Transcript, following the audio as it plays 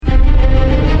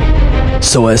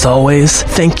So as always,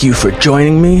 thank you for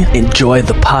joining me. Enjoy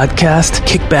the podcast,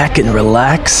 kick back and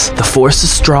relax. The Force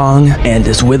is strong and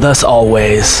is with us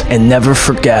always. And never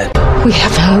forget, we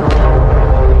have hope.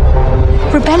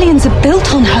 Rebellions are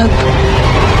built on hope.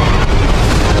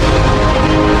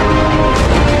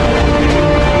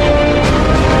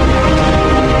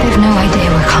 They've no idea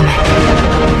we're coming.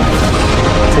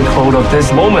 Take hold of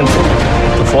this moment.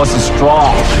 The Force is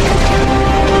strong.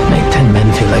 Make 10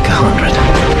 men feel like 100.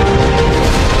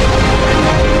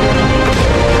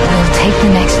 We'll take the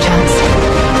next chance.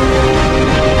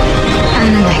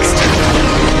 And the next.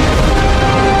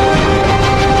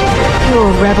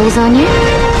 You're rebels, aren't you?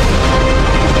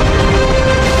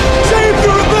 Save the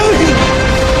rebellion!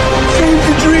 Save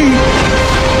the dream!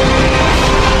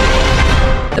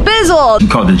 The Bizzle!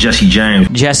 Called the Jesse James.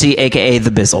 Jesse, a.k.a. The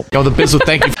Bizzle. oh, the Bizzle,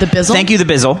 thank you. The Bizzle? Thank you, The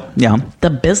Bizzle. Yeah. The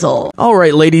Bizzle. All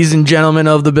right, ladies and gentlemen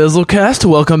of the Bizzlecast,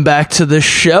 welcome back to the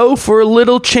show for a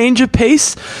little change of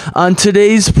pace on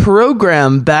today's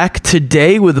program. Back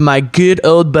today with my good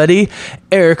old buddy,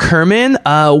 Eric Herman,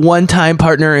 a one-time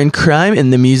partner in crime in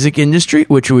the music industry,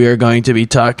 which we are going to be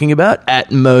talking about at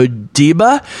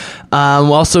Modiba.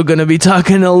 I'm also going to be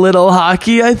talking a little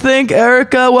hockey, I think.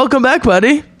 Eric, welcome back,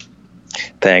 buddy.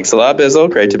 Thanks a lot,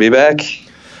 Bizzle. Great to be back.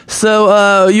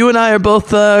 So you and I are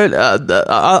both on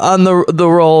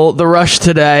the rush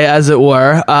today, as it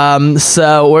were.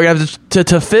 So we're gonna have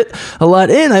to fit a lot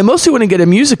in. I mostly want to get a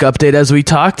music update, as we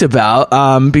talked about,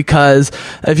 because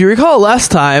if you recall last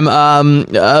time,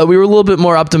 we were a little bit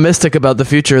more optimistic about the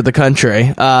future of the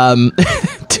country 2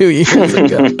 years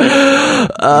ago.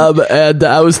 And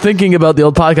I was thinking about the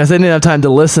old podcast. I didn't have time to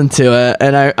listen to it,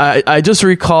 and I just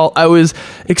recall I was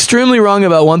extremely wrong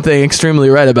about one thing, extremely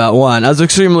right about one. I was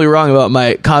extremely wrong about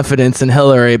my confidence in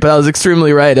Hillary, but I was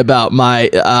extremely right about my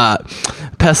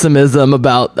pessimism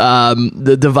about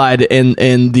the divide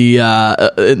in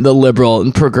the liberal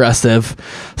and progressive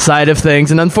side of things.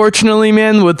 And unfortunately,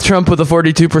 man, with Trump with a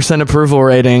 42% approval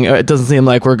rating, it doesn't seem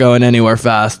like we're going anywhere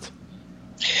fast.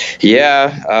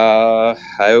 Yeah,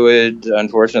 I would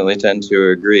unfortunately tend to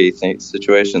agree. I think the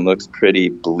situation looks pretty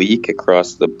bleak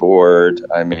across the board.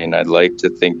 I mean, I'd like to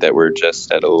think that we're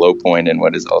just at a low point in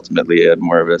what is ultimately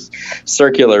more of a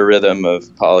circular rhythm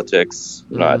of politics,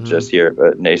 not just here,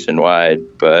 but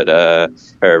nationwide, but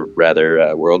or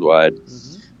rather worldwide.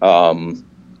 But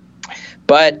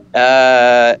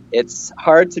it's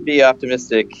hard to be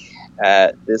optimistic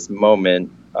at this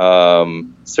moment.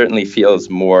 Certainly feels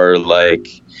more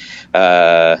like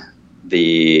the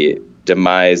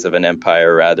demise of an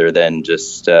empire rather than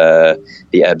just the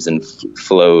ebbs and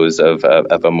flows of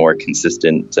a more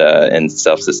consistent and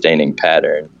self-sustaining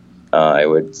pattern. I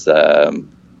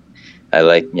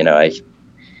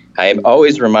am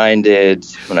always reminded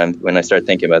when I start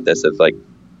thinking about this of like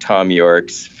Tom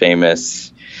York's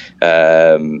famous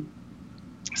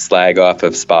slag off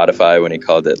of Spotify when he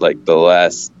called it like the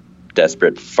last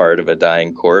desperate fart of a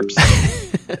dying corpse.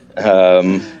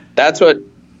 That's what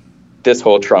this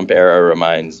whole Trump era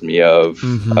reminds me of.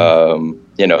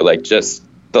 Like just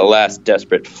the last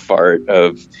desperate fart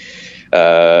of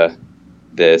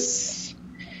this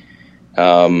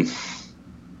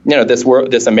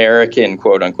this American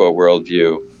quote unquote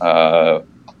worldview,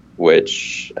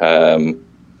 which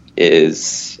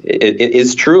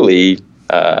is truly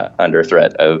under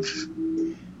threat of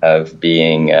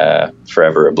being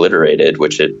forever obliterated,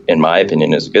 which in my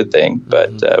opinion is a good thing.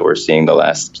 But we're seeing the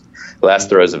last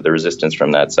throes of the resistance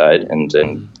from that side,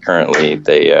 and currently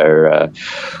they are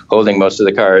holding most of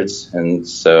the cards, and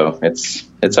so it's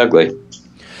ugly.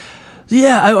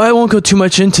 Yeah, I won't go too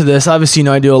much into this. Obviously,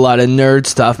 I do a lot of nerd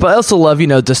stuff, but I also love,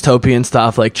 dystopian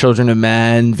stuff like Children of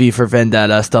Men, V for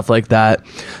Vendetta, stuff like that.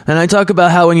 And I talk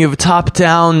about how when you have a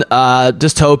top-down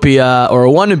dystopia or a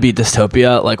wannabe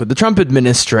dystopia, like with the Trump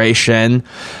administration,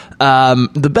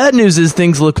 the bad news is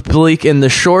things look bleak in the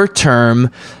short term,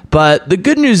 but the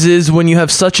good news is when you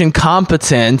have such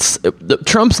incompetence,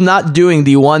 Trump's not doing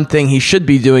the one thing he should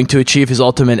be doing to achieve his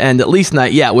ultimate end, at least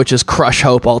not yet, which is crush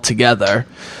hope altogether.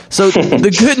 So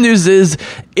the good news is,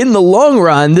 in the long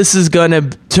run, this is going to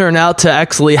turn out to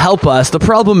actually help us. The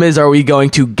problem is, are we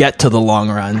going to get to the long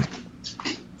run?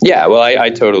 Yeah, well, I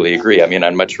totally agree. I mean,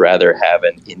 I'd much rather have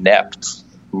an inept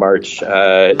march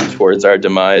towards our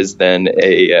demise than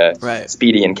a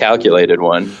speedy and calculated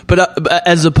one. But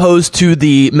as opposed to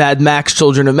the Mad Max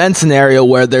Children of Men scenario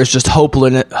where there's just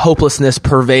hopelessness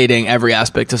pervading every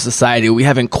aspect of society, we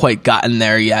haven't quite gotten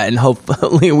there yet, and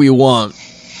hopefully we won't.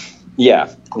 Yeah.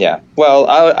 Well,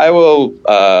 I will,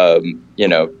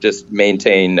 just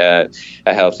maintain a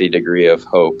healthy degree of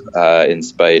hope in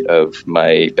spite of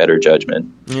my better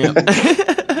judgment. Yeah.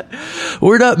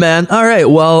 Word up, man. All right.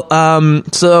 Well,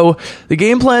 so the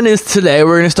game plan is today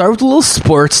we're going to start with a little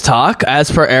sports talk as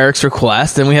per Eric's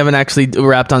request, and we haven't actually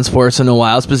wrapped on sports in a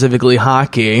while, specifically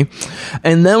hockey.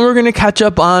 And then we're going to catch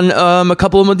up on a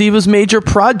couple of Madiva's major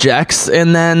projects,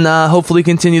 and then hopefully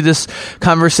continue this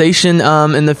conversation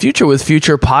in the future with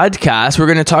future podcasts. We're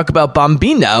going to talk about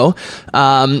Bombino,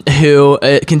 who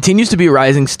continues to be a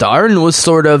rising star and was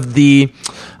sort of the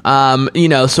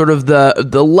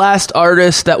the last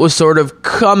artist that was sort of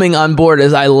coming on board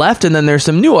as I left, and then there's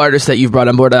some new artists that you've brought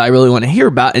on board that I really want to hear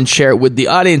about and share it with the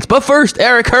audience. But first,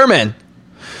 Eric Herman,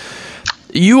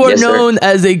 you are known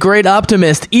as a great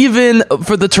optimist, even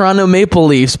for the Toronto Maple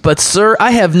Leafs. But, sir,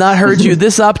 I have not heard you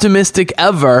this optimistic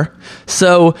ever.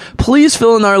 So please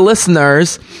fill in our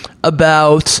listeners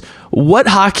about what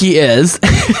hockey is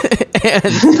and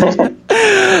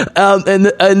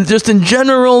just in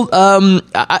general,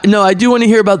 I do want to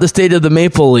hear about the state of the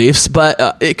Maple Leafs,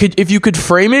 but if you could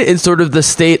frame it in sort of the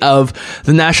state of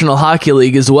the National Hockey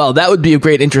League as well, that would be of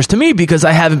great interest to me because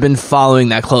I haven't been following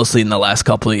that closely in the last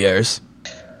couple of years.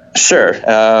 Sure,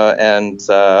 and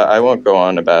I won't go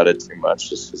on about it too much,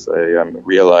 just because I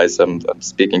realize I'm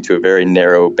speaking to a very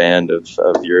narrow band of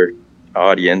your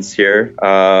audience here.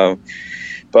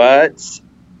 But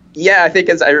yeah, I think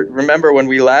as I remember when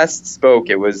we last spoke,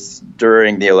 it was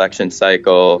during the election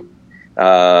cycle,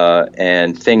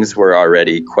 and things were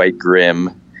already quite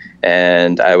grim.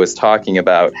 And I was talking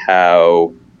about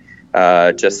how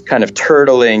just kind of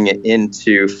turtling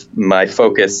into my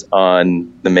focus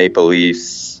on the Maple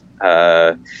Leafs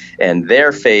and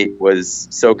their fate was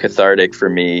so cathartic for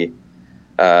me,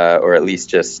 or at least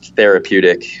just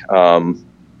therapeutic,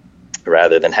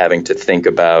 rather than having to think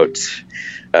about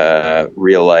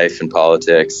real life and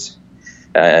politics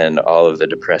and all of the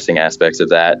depressing aspects of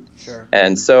that. Sure.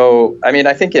 And so, I mean,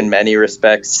 I think in many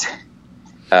respects,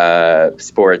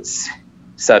 sports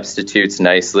substitutes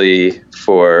nicely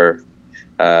for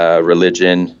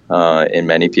religion in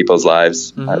many people's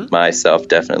lives, myself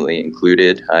definitely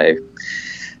included. I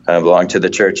belong to the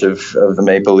Church of the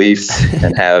Maple Leafs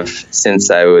and have since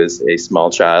I was a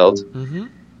small child.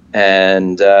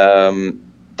 And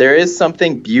there is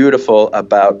something beautiful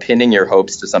about pinning your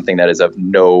hopes to something that is of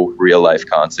no real life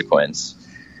consequence.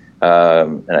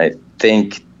 And I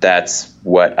think that's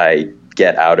what I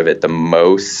get out of it the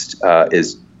most,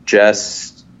 is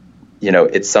just,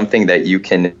 it's something that you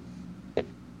can,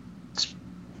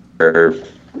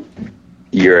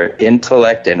 your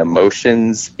intellect and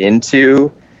emotions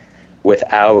into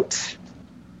without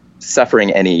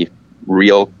suffering any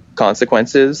real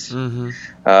consequences.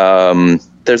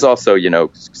 There's also,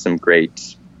 some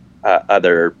great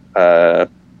other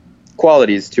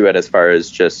qualities to it as far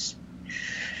as just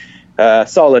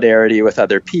solidarity with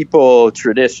other people,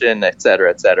 tradition, et cetera,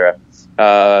 et cetera.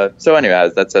 So anyway,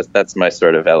 that's my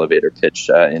sort of elevator pitch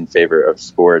in favor of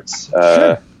sports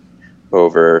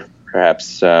over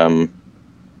perhaps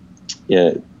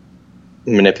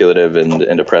manipulative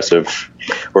and oppressive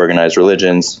organized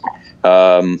religions.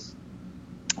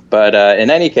 But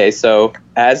in any case, so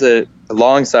as a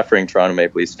long-suffering Toronto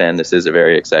Maple Leafs fan, this is a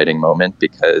very exciting moment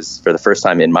because for the first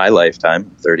time in my lifetime,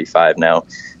 35 now,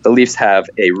 the Leafs have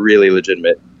a really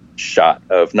legitimate shot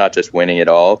of not just winning it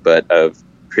all, but of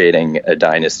creating a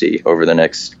dynasty over the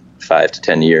next 5 to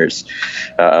 10 years.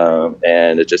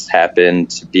 And it just happened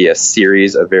to be a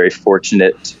series of very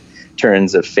fortunate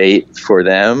turns of fate for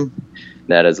them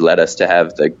that has led us to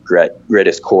have the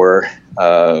greatest core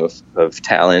of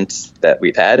talent that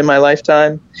we've had in my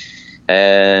lifetime.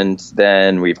 And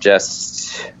then we've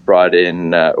just brought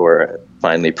in or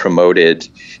finally promoted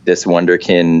this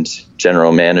wonderkind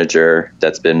general manager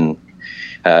that's been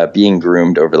being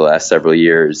groomed over the last several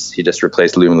years. He just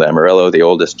replaced Lou Lamoriello, the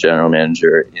oldest general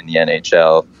manager in the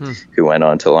NHL, who went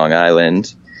on to Long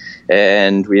Island.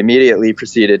 And we immediately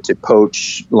proceeded to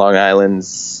poach Long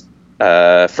Island's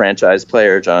franchise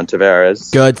player, John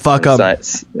Tavares. Good, fuck him.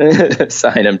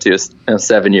 Sign him to a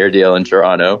 7-year deal in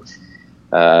Toronto,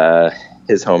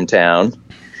 his hometown.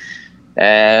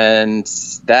 And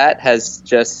that has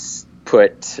just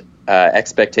put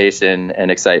expectation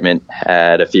and excitement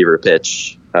at a fever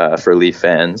pitch for Leaf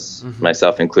fans,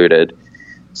 myself included.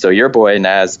 So your boy,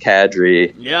 Naz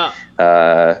Kadri,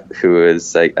 who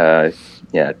is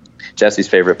Jesse's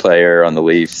favorite player on the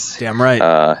Leafs. Damn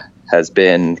right. Has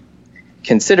been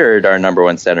considered our number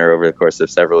one center over the course of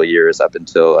several years up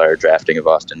until our drafting of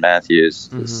Austin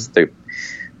Matthews. He's the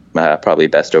probably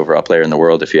best overall player in the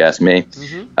world, if you ask me.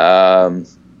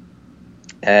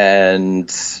 And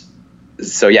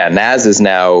so, Naz has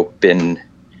now been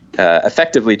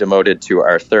effectively demoted to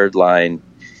our third line,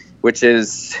 which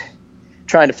is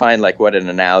trying to find like what an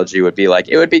analogy would be like.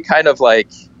 It would be kind of like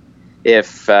if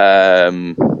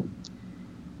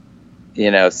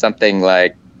something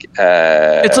like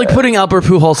it's like putting Albert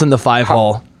Pujols in the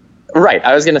 5-hole. Right.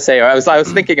 I was going to say, I was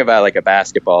thinking about like a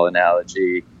basketball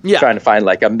analogy, trying to find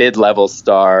like a mid-level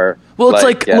star. Well, it's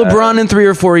like LeBron in 3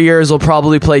 or 4 years will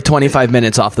probably play 25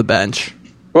 minutes off the bench.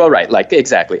 Well, right. Like,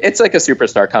 exactly. It's like a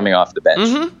superstar coming off the bench.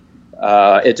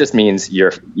 Mm-hmm. It just means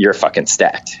you're fucking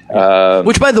stacked.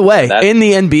 Which, by the way, in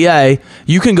the NBA,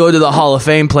 you can go to the Hall of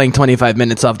Fame playing 25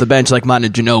 minutes off the bench like Manu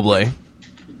Ginobili.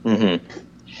 Mm-hmm.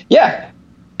 Yeah.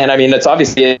 And I mean, it's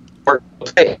obviously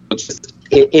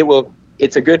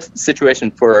it's a good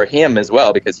situation for him as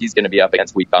well, because he's going to be up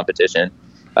against weak competition.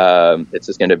 It's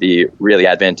just going to be really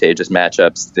advantageous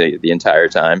matchups the entire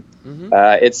time. Mm-hmm.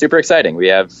 It's super exciting. We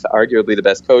have arguably the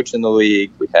best coach in the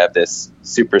league. We have this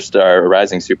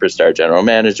rising superstar general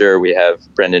manager. We have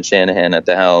Brendan Shanahan at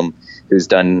the helm, who's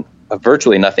done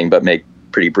virtually nothing but make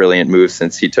pretty brilliant moves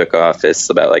since he took office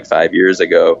about like 5 years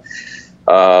ago.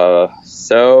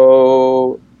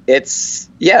 So it's,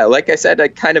 like I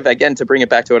said, kind of, again, to bring it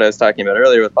back to what I was talking about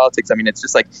earlier with politics, I mean, it's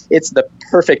just like, it's the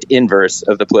perfect inverse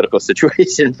of the political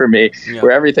situation for me,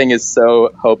 where everything is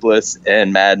so hopeless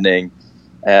and maddening,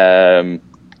 and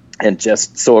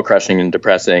just soul crushing and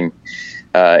depressing.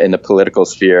 In the political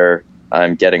sphere,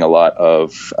 I'm getting a lot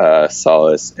of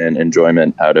solace and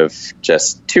enjoyment out of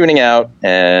just tuning out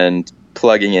and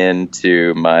plugging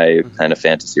into my kind of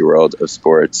fantasy world of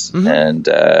sports. Mm-hmm. And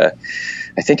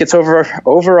I think it's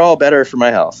overall better for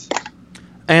my health.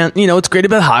 And, what's great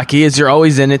about hockey is you're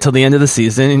always in it till the end of the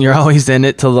season, and you're always in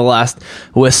it till the last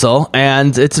whistle,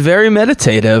 and it's very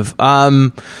meditative.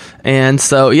 And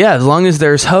so, as long as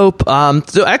there's hope.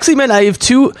 So actually, man, I have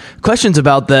 2 questions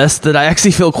about this that I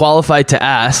actually feel qualified to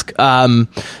ask. And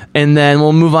then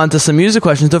we'll move on to some music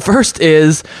questions. The first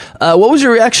is, what was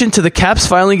your reaction to the Caps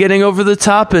finally getting over the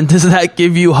top? And does that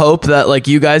give you hope that, like,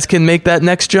 you guys can make that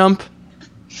next jump?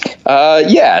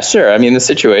 Yeah, sure. I mean, the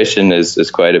situation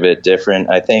is quite a bit different.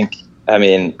 I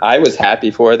was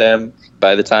happy for them.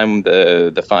 By the time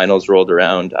the finals rolled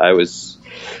around, I was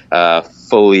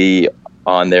fully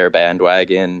on their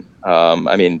bandwagon.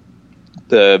 I mean,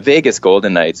 the Vegas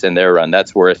Golden Knights and their run,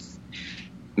 that's worth,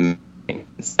 in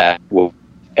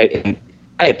my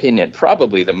opinion,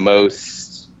 probably the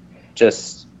most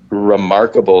just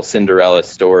remarkable Cinderella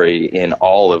story in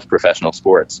all of professional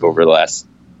sports over the last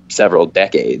several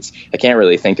decades. I can't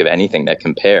really think of anything that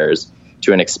compares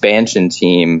to an expansion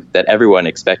team that everyone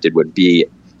expected would be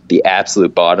the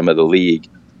absolute bottom of the league,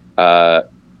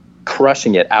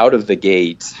 crushing it out of the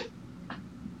gate,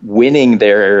 winning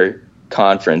their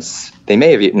conference. They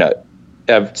may have,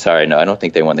 I don't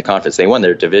think they won the conference. They won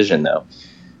their division though.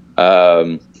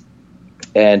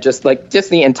 And just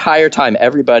the entire time,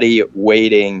 everybody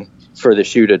waiting for the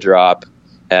shoe to drop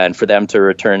and for them to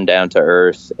return down to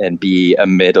earth and be a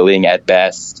middling at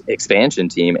best expansion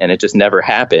team. And it just never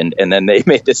happened. And then they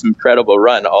made this incredible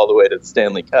run all the way to the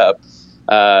Stanley Cup.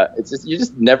 You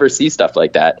just never see stuff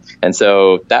like that. And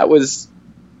so that was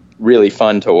really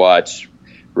fun to watch,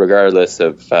 regardless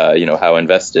of, how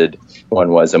invested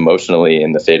one was emotionally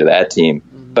in the fate of that team.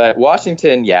 Mm-hmm. But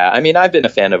Washington, I've been a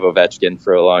fan of Ovechkin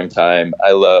for a long time.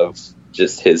 I love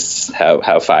just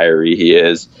how fiery he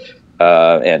is.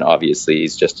 And obviously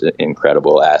he's just an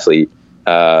incredible athlete.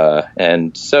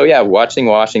 And so, watching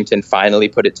Washington finally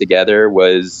put it together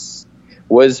was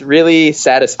really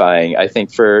satisfying. I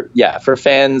think for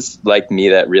fans like me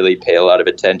that really pay a lot of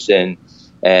attention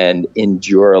and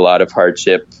endure a lot of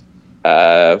hardship,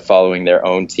 following their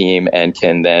own team, and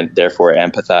can then therefore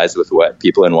empathize with what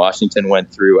people in Washington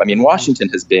went through. I mean, Washington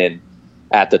has been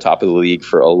at the top of the league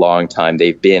for a long time.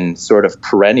 They've been sort of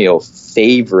perennial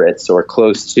favorites or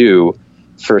close to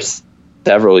for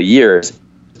several years.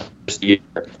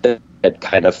 That had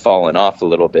kind of fallen off a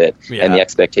little bit, and the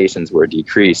expectations were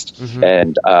decreased. Mm-hmm.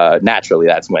 And naturally,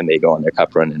 that's when they go on their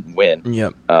cup run and win.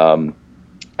 Yep.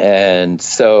 And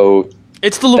so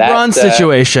it's the LeBron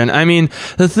situation. I mean,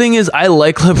 the thing is, I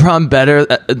like LeBron better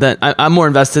than I'm more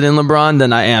invested in LeBron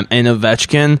than I am in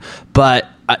Ovechkin, but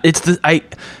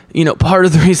part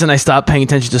of the reason I stopped paying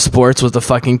attention to sports was the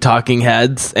fucking talking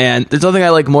heads, and there's nothing I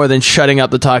like more than shutting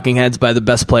up the talking heads by the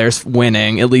best players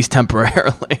winning, at least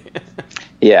temporarily.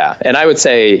 Yeah, and I would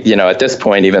say, at this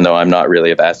point, even though I'm not really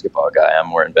a basketball guy, I'm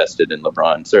more invested in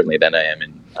LeBron, certainly, than I am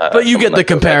in but you get the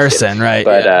comparison, right?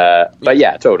 But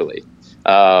yeah, totally.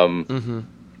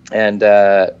 And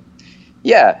I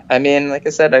mean, like I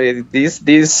said, these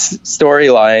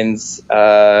storylines,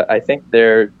 I think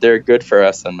they're good for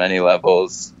us on many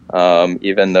levels.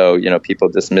 Even though, people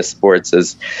dismiss sports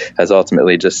as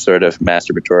ultimately just sort of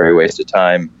masturbatory waste of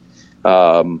time.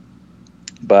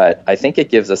 But I think it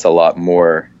gives us a lot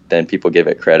more than people give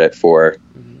it credit for.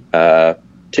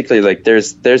 Particularly, like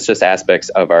there's just aspects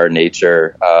of our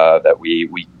nature that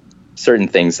we certain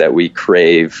things that we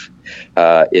crave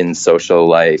in social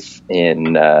life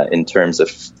in terms of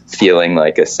feeling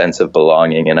like a sense of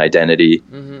belonging and identity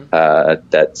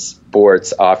that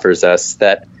sports offers us.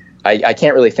 That I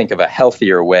can't really think of a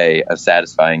healthier way of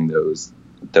satisfying those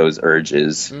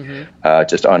urges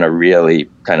just on a really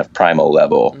kind of primal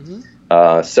level.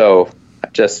 So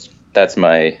just that's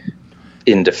my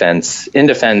in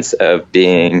defense of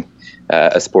being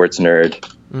a sports nerd.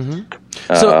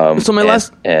 So my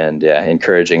last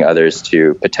encouraging others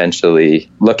to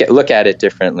potentially look at it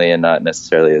differently and not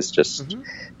necessarily as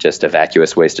just a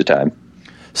vacuous waste of time.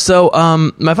 So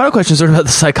my final question is sort of about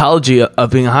the psychology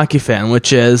of being a hockey fan,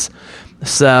 which is,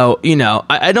 so,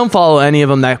 I don't follow any of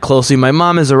them that closely. My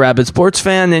mom is a rabid sports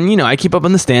fan, and, I keep up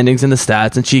on the standings and the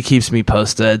stats, and she keeps me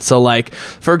posted. So, like,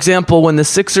 for example, when the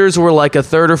Sixers were like a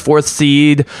third or fourth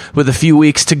seed with a few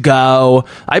weeks to go,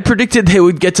 I predicted they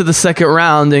would get to the second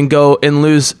round and go and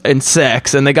lose in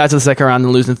 6, and they got to the second round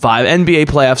and lose in 5. NBA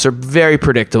playoffs are very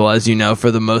predictable, as you know,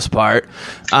 for the most part.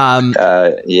 Seems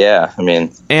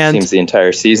the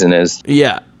entire season is.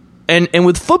 Yeah. And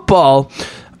with football,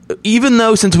 even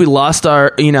though since we lost our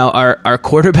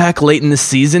quarterback late in the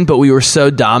season, but we were so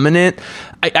dominant,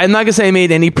 I'm not going to say I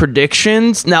made any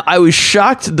predictions. Now, I was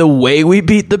shocked the way we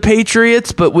beat the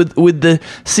Patriots, but with the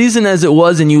season as it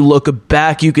was, and you look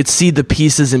back, you could see the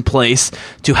pieces in place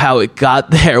to how it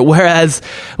got there. Whereas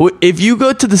if you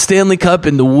go to the Stanley Cup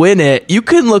and win it, you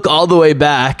can look all the way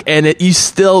back, and you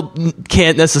still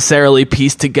can't necessarily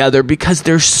piece together because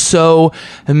there's so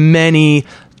many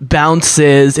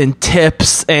bounces and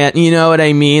tips, and you know what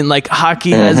I mean? Like, hockey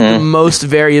has the most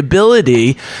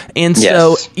variability, and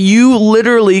so you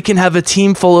literally can have a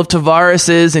team full of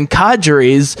Tavareses and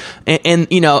Kadris and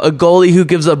a goalie who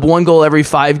gives up 1 goal every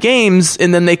 5 games,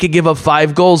 and then they could give up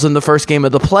 5 goals in the first game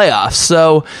of the playoffs.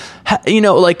 So,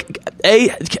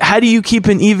 A, how do you keep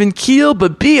an even keel?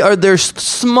 But B, are there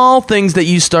small things that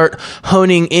you start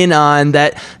honing in on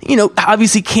that,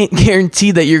 obviously can't guarantee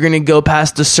that you're going to go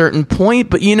past a certain point,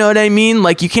 but you know what I mean?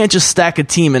 Like, you can't just stack a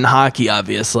team in hockey,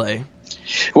 obviously.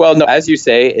 Well, no, as you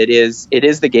say, it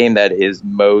is the game that is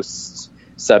most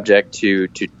subject to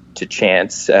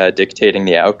chance dictating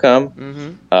the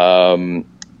outcome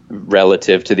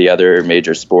relative to the other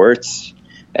major sports.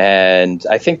 And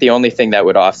I think the only thing that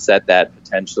would offset that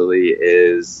potentially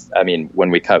is, when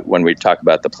we talk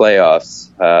about the playoffs,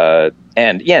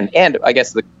 and I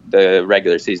guess the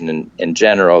regular season in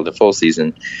general, the full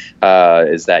season,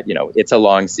 is that it's a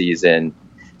long season,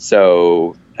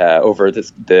 so over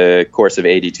the course of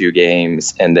 82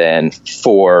 games and then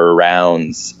 4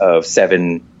 rounds of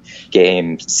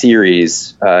 7-game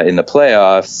series in the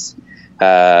playoffs,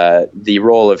 the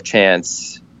role of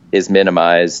chance is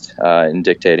minimized in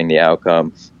dictating the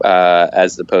outcome,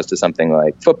 as opposed to something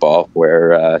like football,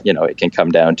 where it can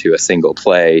come down to a single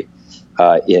play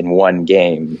in one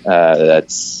game.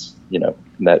 That's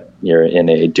that you're in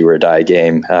a do or die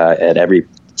game at every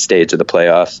stage of the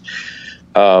playoffs,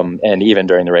 and even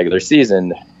during the regular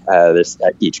season,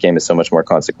 each game is so much more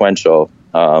consequential.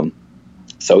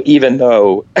 So even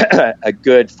though a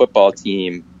good football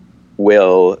team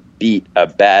will beat a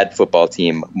bad football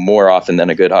team more often than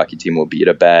a good hockey team will beat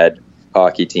a bad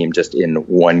hockey team just in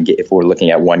one game. If we're looking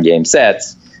at 1-game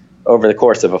sets over the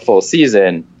course of a full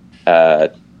season,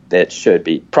 that should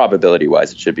be, probability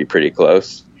wise, it should be pretty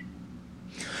close.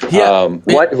 Yeah.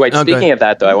 Speaking of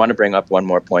that, though, I want to bring up one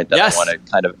more point that I want to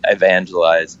kind of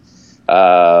evangelize,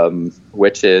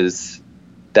 which is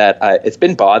that it's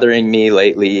been bothering me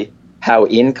lately how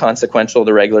inconsequential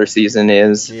the regular season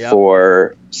is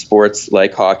for sports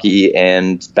like hockey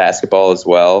and basketball as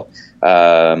well.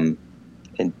 And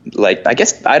I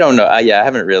guess, I don't know. I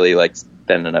haven't really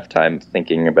spent enough time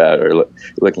thinking about or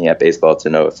looking at baseball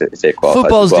to know if it qualifies.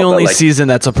 Football's the only season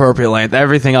that's appropriate length.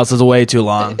 Everything else is way too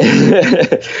long.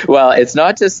 Well, it's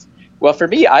not just, for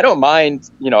me, I don't mind,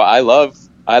 I love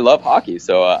hockey.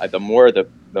 So the more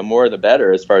the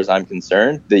better, as far as I'm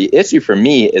concerned. The issue for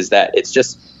me is that it's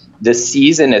just, the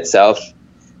season itself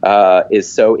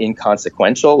is so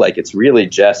inconsequential. Like, it's really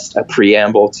just a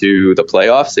preamble to the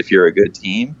playoffs if you're a good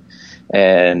team.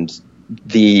 And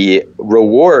the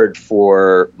reward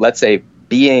for, let's say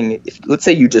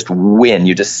you just win,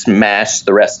 you just smash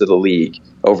the rest of the league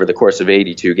over the course of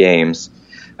 82 games,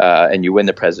 and you win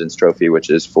the President's Trophy, which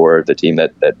is for the team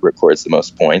that records the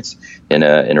most points in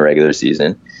a regular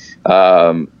season.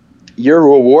 Your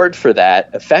reward for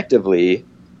that effectively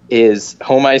is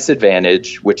home ice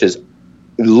advantage, which is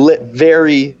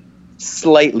very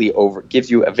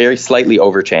gives you a very slightly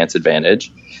over chance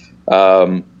advantage.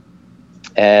 And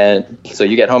so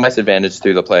you get home ice advantage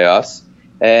through the playoffs,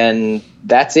 and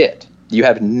that's it. You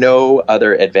have no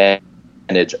other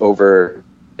advantage over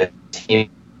a team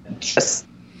just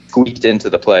squeaked into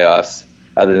the playoffs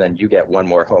other than you get one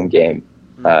more home game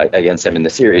against them in the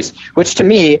series, which to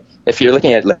me, if you're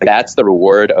looking at like, that's the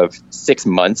reward of 6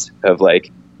 months of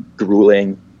like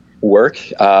grueling work,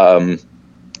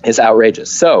 is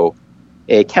outrageous. So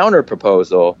a counter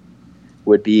proposal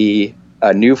would be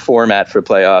a new format for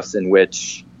playoffs in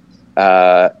which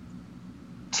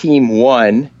team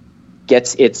one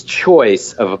gets its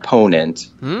choice of opponent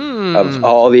of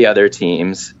all the other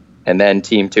teams, and then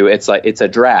team two, it's a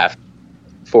draft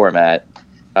format,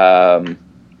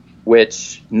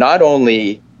 which not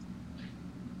only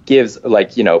gives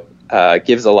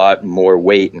gives a lot more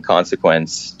weight and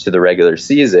consequence to the regular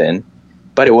season,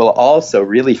 but it will also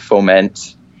really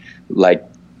foment like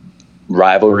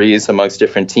rivalries amongst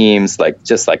different teams, like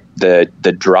just like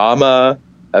the drama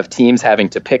of teams having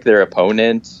to pick their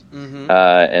opponent,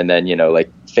 and then like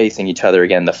facing each other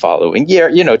again the following year,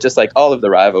 just like all of the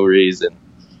rivalries and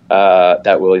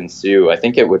that will ensue. I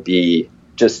think it would be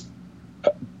just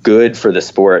good for the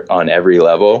sport on every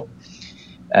level,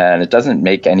 and it doesn't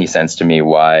make any sense to me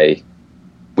why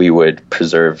we would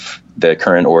preserve the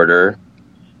current order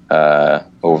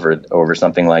over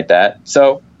something like that.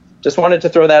 So just wanted to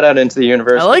throw that out into the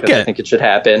universe. I like it. I think it should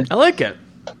happen. I like it.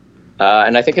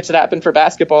 And I think it should happen for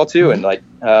basketball too. And like,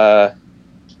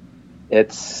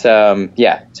 it's, to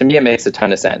me, it makes a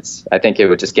ton of sense. I think it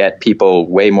would just get people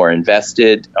way more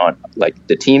invested on, like,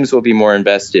 the teams will be more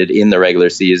invested in the regular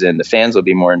season. The fans will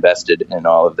be more invested in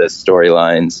all of the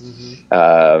storylines.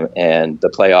 And the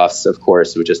playoffs, of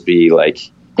course, would just be like,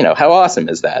 how awesome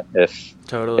is that? If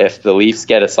the Leafs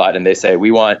get a slot and they say,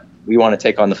 we want to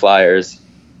take on the Flyers,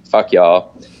 fuck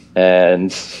y'all,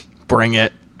 and bring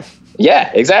it.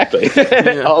 Yeah, exactly.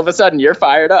 All of a sudden you're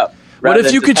fired up. What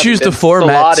if you could choose the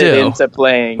format too?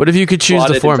 What if you could choose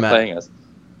the format?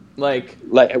 Like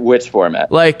which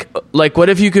format? Like what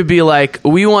if you could be like,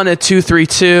 we want a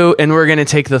 2-3-2 and we're going to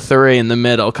take the 3 in the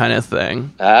middle kind of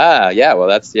thing. Yeah. Well,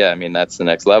 that's the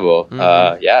next level.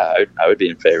 I would be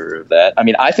in favor of that. I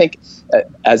mean, I think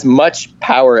as much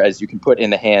power as you can put in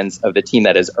the hands of the team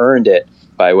that has earned it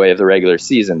by way of the regular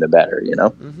season, the better,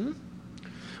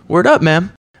 Word up,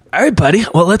 man. All right, buddy.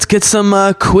 Well, let's get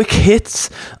some quick hits,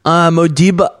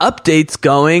 Modiba updates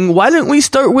going. Why don't we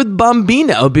start with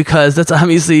Bombino? Because that's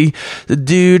obviously the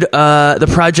dude,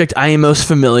 the project I am most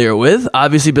familiar with.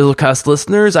 Obviously, Bizzlecast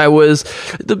listeners,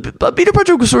 the Bombino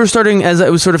project was sort of starting as I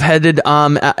was sort of headed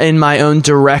in my own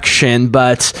direction,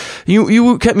 but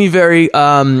you kept me very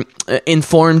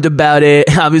informed about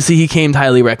it. Obviously, he came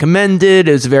highly recommended.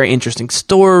 It was a very interesting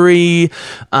story.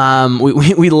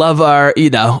 We love our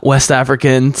West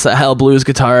African Sahel blues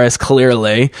guitarist,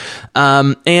 clearly,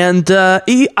 and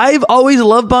I've always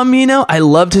loved Bombino. I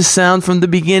loved his sound from the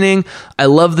beginning. I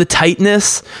love the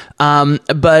tightness.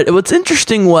 But what's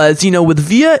interesting was, with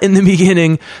Via in the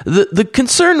beginning, the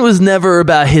concern was never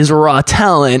about his raw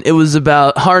talent. It was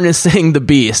about harnessing the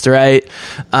beast, right?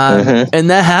 And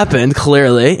that happened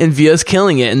clearly, and Via's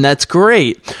killing it, and that's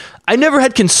great. I never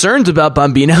had concerns about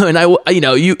Bombino, and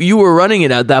you were running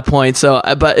it at that point. So,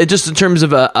 but it just in terms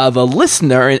of a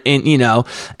listener,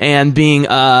 and being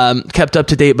kept up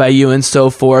to date by you and so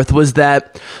forth, was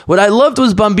that what I loved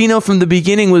was Bombino from the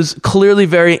beginning was clearly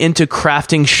very into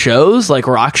crafting shows like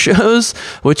rock shows,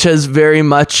 which has very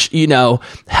much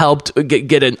helped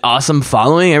get an awesome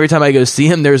following. Every time I go see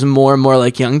him, there's more and more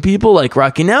like young people like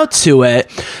rocking out to it.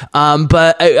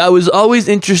 But I was always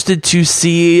interested to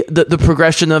see the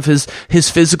progression of his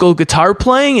physical guitar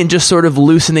playing and just sort of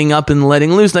loosening up and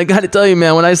letting loose. And I got to tell you,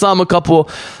 man, when I saw him a couple,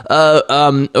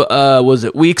 was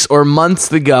it weeks or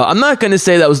months ago? I'm not going to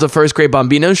say that was the first great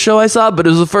Bombino show I saw, but it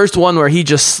was the first one where he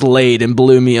just slayed and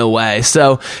blew me away.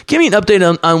 So give me an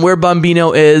update on where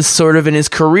Bombino is sort of in his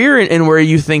career and where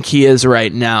you think he is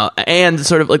right now, and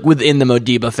sort of like within the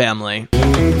Modiba family.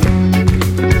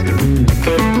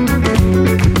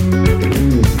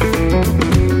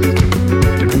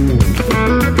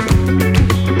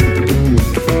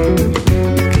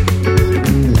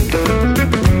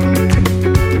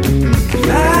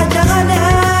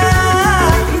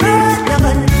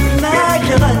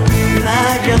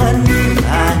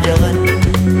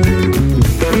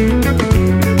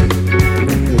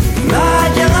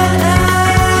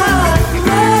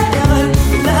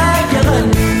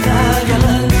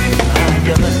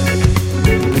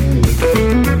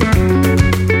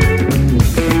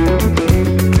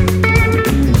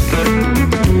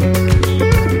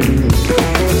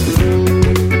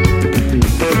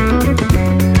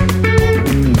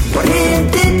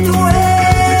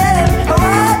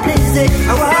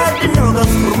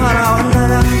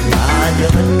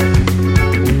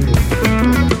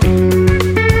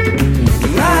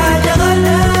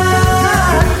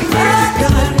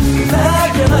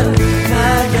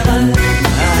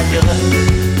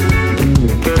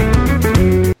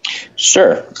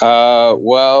 Sure.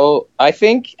 Well, I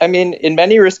mean, in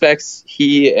many respects,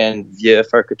 he and Vieux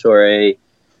Farcatore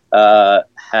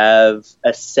have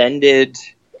ascended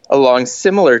along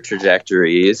similar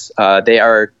trajectories. They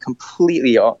are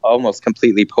almost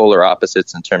completely polar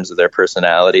opposites in terms of their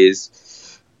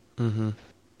personalities. Mm-hmm.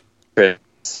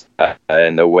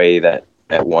 And the way that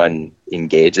one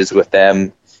engages with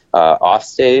them off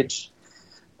stage.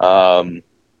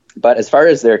 But as far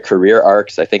as their career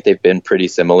arcs, I think they've been pretty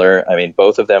similar. I mean,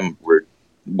 both of them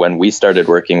when we started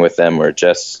working with them, were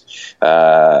just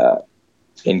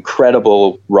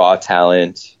incredible raw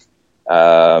talent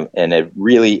and a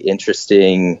really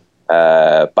interesting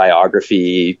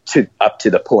biography up to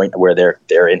the point where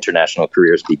their international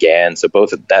careers began. So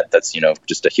both of that's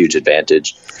just a huge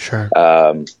advantage. Sure.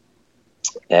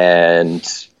 And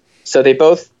so they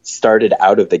both started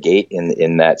out of the gate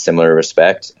in that similar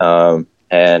respect.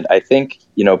 And I think,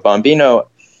 Bombino,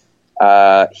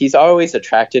 he's always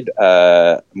attracted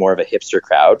more of a hipster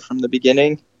crowd from the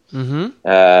beginning. Mm-hmm.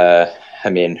 I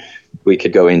mean, we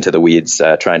could go into the weeds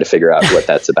trying to figure out what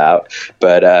that's about.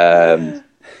 But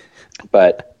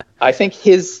I think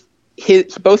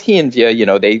both he and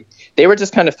Vieux, they were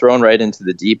just kind of thrown right into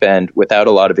the deep end without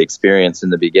a lot of experience in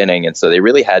the beginning. And so they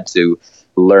really had to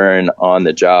learn on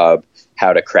the job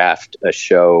how to craft a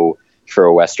show for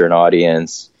a Western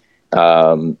audience.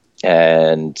 And,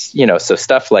 so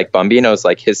stuff like Bombino's,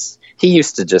 like he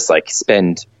used to just like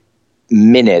spend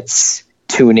minutes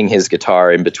tuning his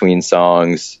guitar in between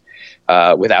songs,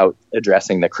 without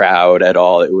addressing the crowd at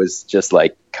all. It was just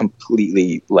like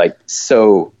completely like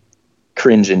so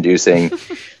cringe inducing,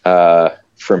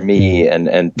 for me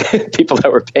and people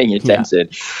that were paying attention.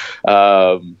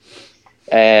 Yeah.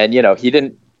 And,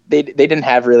 they didn't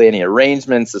have really any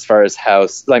arrangements as far as how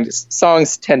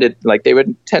songs tended, like they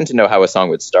would tend to know how a song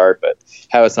would start, but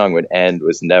how a song would end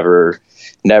was never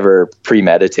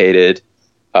premeditated.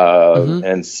 Mm-hmm.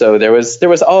 And so there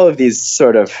was all of these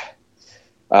sort of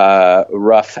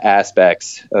rough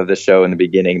aspects of the show in the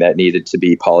beginning that needed to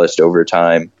be polished over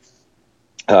time.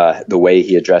 The way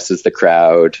he addresses the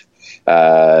crowd,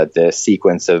 the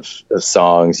sequence of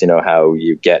songs, how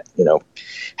you get,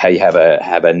 how you have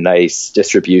a nice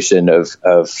distribution of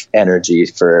energy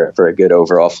for a good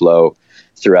overall flow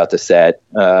throughout the set.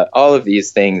 All of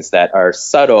these things that are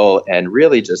subtle and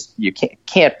really just you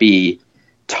can't be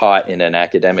taught in an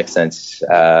academic sense,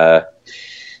 or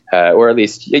at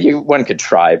least one could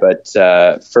try. But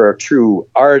for true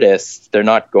artists, they're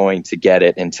not going to get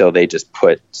it until they just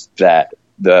put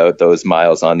those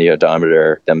miles on the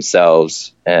odometer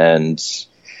themselves and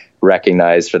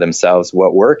recognize for themselves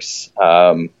what works,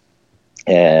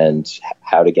 and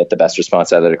how to get the best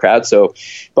response out of the crowd. So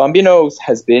Bombino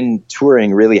has been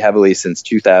touring really heavily since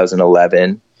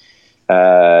 2011.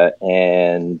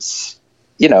 And,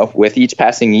 with each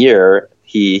passing year,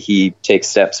 he takes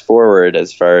steps forward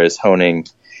as far as honing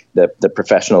the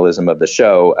professionalism of the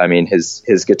show. I mean,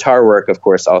 his guitar work, of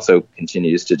course, also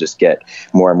continues to just get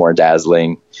more and more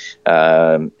dazzling.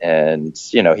 And,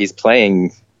 he's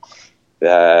playing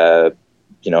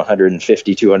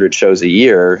 150, 200 shows a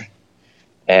year,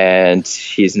 and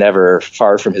he's never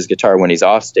far from his guitar when he's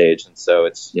off stage. And so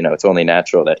it's only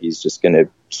natural that he's just going to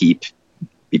keep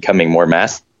becoming more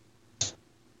massive.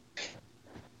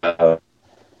 But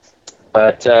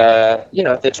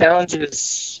the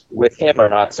challenges with him are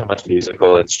not so much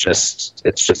musical. It's just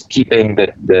keeping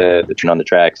the tune on the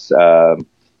tracks,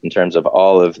 in terms of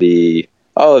all of the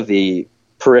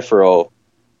peripheral,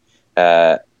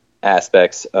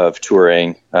 aspects of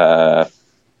touring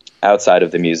outside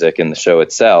of the music and the show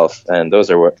itself, and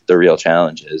those are what the real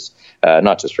challenges,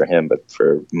 not just for him but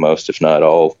for most, if not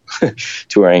all,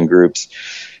 touring groups.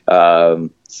 So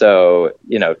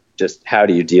just how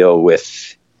do you deal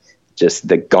with just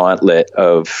the gauntlet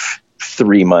of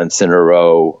 3 months in a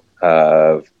row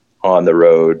on the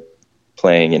road,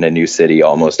 playing in a new city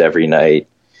almost every night,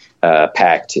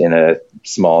 packed in a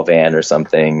small van or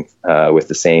something, with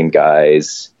the same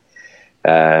guys,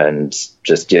 and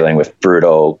just dealing with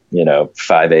brutal,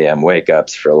 5 a.m. wake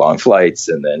ups for long flights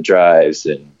and then drives,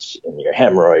 and your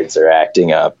hemorrhoids are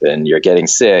acting up and you're getting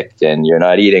sick and you're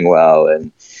not eating well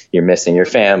and you're missing your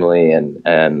family.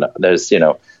 And there's,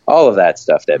 all of that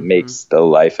stuff that makes the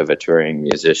life of a touring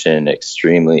musician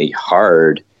extremely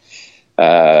hard,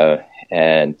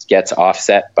 and gets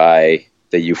offset by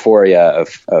the euphoria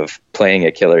of playing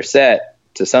a killer set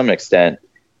to some extent,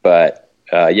 but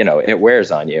it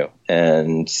wears on you.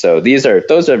 And so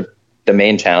those are the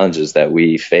main challenges that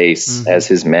we face as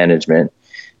his management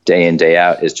day in, day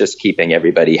out, is just keeping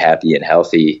everybody happy and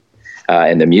healthy.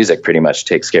 And the music pretty much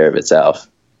takes care of itself.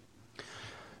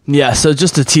 Yeah, so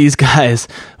just to tease, guys,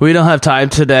 we don't have time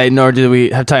today, nor do we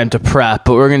have time to prep,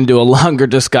 but we're going to do a longer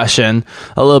discussion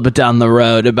a little bit down the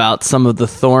road about some of the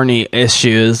thorny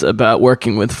issues about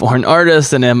working with foreign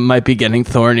artists, and it might be getting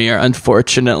thornier,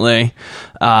 unfortunately.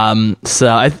 So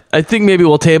I think maybe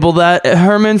we'll table that,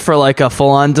 Herman, for like a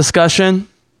full-on discussion.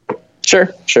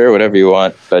 Sure, whatever you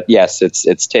want. But yes,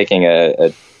 it's taking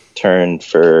a turn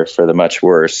for the much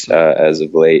worse as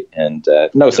of late, and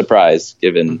no surprise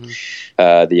given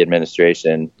the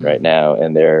administration right now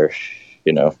and their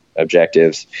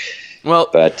objectives. Well,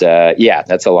 but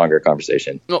that's a longer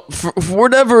conversation. Well, for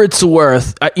whatever it's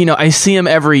worth, I see him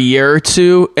every year or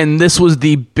two, and this was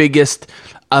the biggest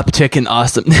uptick in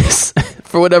awesomeness.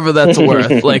 For whatever that's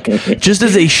worth, like just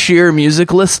as a sheer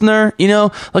music listener,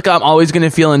 like I'm always going to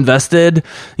feel invested,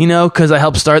 because I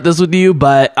helped start this with you.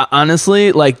 But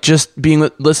honestly, like just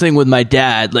listening with my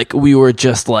dad, like we were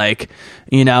just like,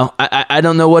 I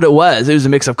don't know what it was. It was a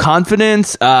mix of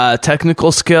confidence,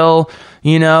 technical skill,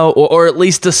 or at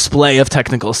least display of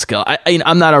technical skill.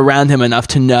 I'm not around him enough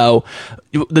to know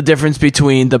the difference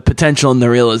between the potential and the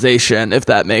realization, if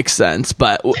that makes sense.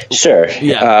 But sure.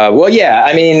 Yeah.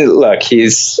 I mean, look,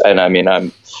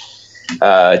 I'm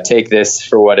take this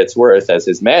for what it's worth as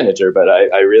his manager, but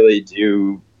I really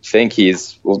do think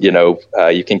he's,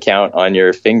 you can count on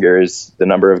your fingers the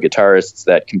number of guitarists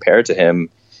that compare to him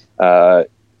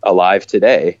alive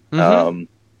today.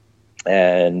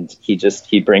 And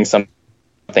he brings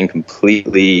something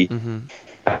completely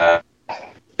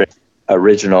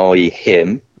originally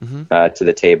him to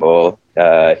the table.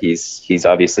 He's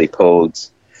obviously pulled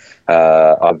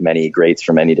of many greats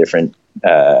from many different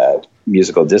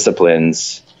musical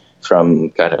disciplines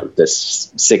from kind of the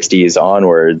 60s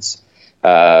onwards.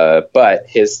 But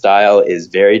his style is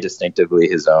very distinctively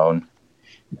his own.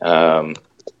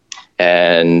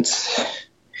 And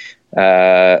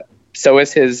so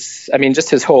is just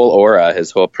his whole aura,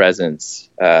 his whole presence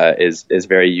is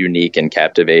very unique and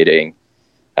captivating.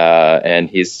 And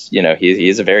he's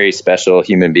a very special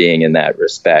human being in that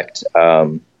respect.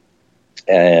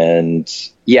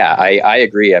 And yeah, I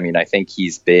agree. I mean, I think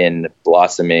he's been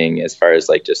blossoming as far as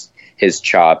like just his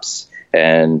chops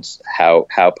and how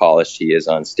polished he is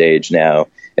on stage now.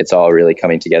 It's all really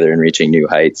coming together and reaching new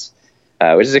heights,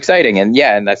 which is exciting. And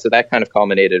yeah, and so that kind of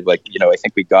culminated, like, I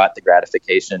think we got the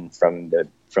gratification from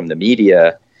the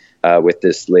media with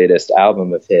this latest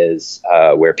album of his,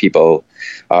 where people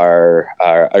are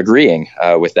agreeing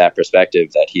with that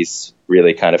perspective that he's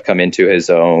really kind of come into his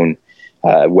own,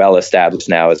 well established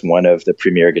now as one of the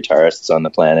premier guitarists on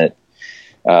the planet.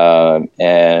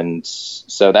 And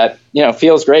so that,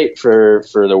 feels great for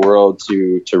the world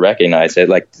to recognize it.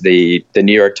 Like the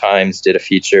New York Times did a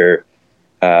feature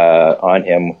on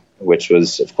him, which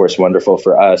was of course wonderful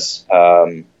for us.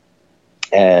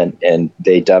 And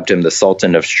they dubbed him the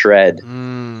Sultan of Shred,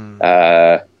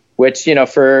 which,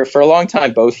 for a long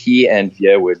time, both he and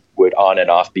Vieux would on and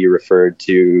off be referred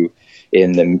to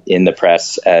in the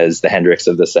press as the Hendrix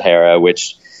of the Sahara,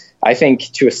 which I think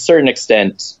to a certain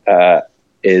extent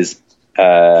is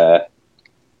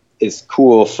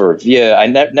cool for Vieux. I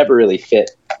never really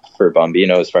fit for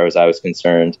Bombino as far as I was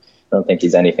concerned. I don't think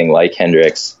he's anything like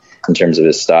Hendrix in terms of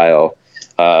his style.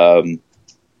 But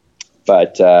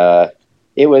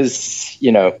it was,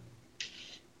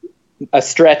 a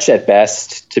stretch at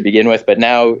best to begin with. But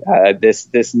now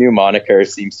this new moniker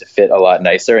seems to fit a lot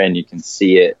nicer, and you can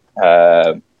see it,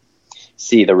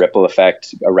 see the ripple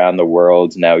effect around the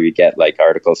world. Now you get like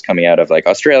articles coming out of like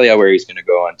Australia where he's going to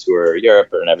go on tour, Europe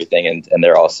and everything. And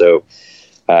they're also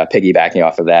piggybacking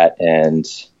off of that and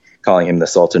calling him the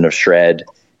Sultan of Shred.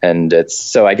 And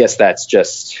so I guess that's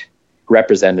just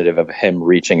representative of him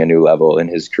reaching a new level in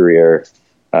his career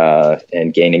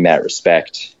and gaining that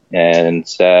respect. And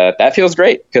that feels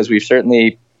great because we've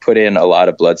certainly put in a lot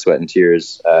of blood, sweat, and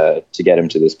tears to get him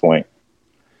to this point.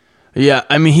 Yeah,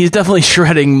 I mean, he's definitely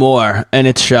shredding more, and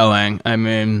it's showing. I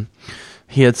mean,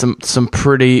 he had some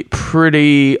pretty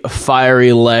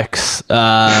fiery licks,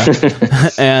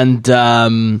 and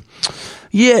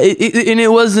yeah, and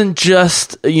it wasn't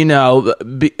just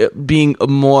being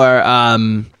more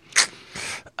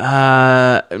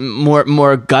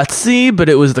more gutsy, but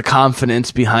it was the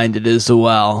confidence behind it as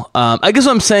well. I guess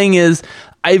what I'm saying is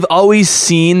I've always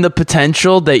seen the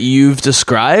potential that you've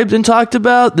described and talked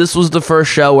about. This was the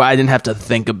first show where I didn't have to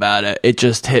think about it. It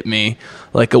just hit me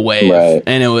like a wave. Right.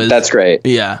 And that's great.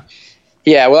 Yeah.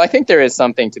 Yeah. Well, I think there is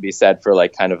something to be said for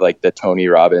like kind of like the Tony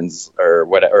Robbins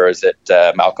or is it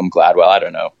Malcolm Gladwell? I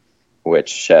don't know.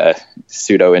 which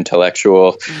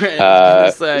pseudo-intellectual,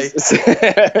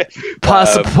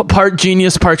 part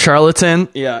genius, part charlatan.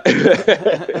 Yeah.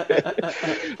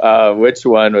 Which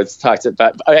one was talked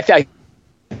about? I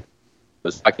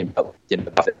was talking about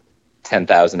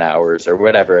 10,000 hours or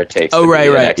whatever it takes to be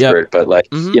an expert, but like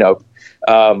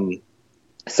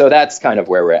so that's kind of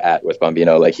where we're at with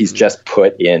Bombino. Like he's just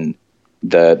put in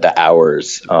the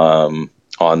hours on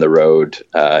the road.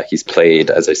 He's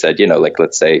played, as I said, like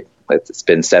let's say it's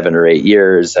been 7 or 8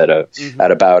 years at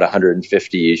about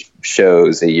 150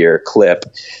 shows a year clip.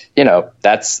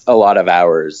 That's a lot of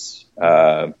hours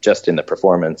just in the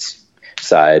performance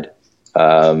side.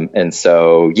 And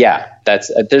so,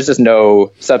 there's just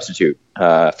no substitute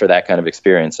for that kind of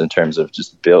experience in terms of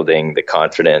just building the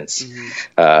confidence.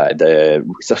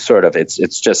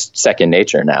 It's just second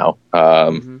nature now.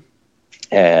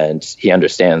 And he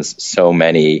understands so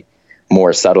many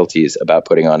more subtleties about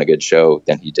putting on a good show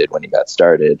than he did when he got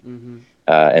started.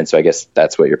 And so I guess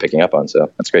that's what you're picking up on. So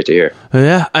that's great to hear.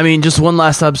 Yeah. I mean, just one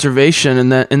last observation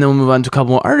and then we'll move on to a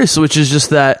couple more artists, which is just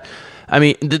that, I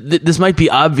mean, this might be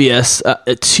obvious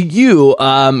to you.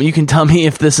 You can tell me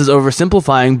if this is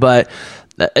oversimplifying, but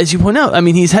as you point out, I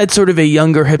mean, he's had sort of a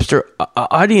younger hipster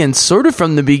audience sort of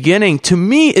from the beginning. To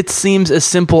me, it seems as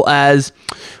simple as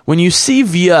when you see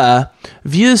Via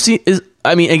is,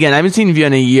 I mean, again, I haven't seen Via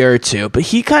in a year or two, but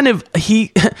he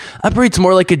operates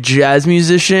more like a jazz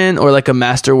musician or like a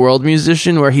master world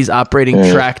musician where he's operating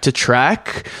track to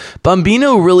track.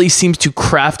 Bombino really seems to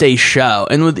craft a show.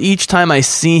 And with each time I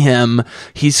see him,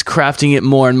 he's crafting it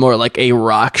more and more like a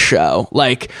rock show.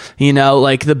 Like,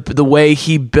 like the way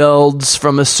he builds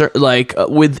from a certain, like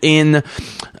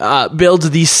builds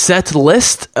the set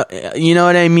list. You know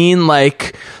what I mean?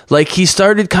 Like he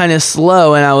started kind of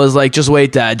slow and I was like, just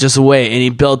wait, Dad, just wait. And he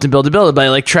built and built and built. By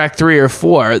like track 3 or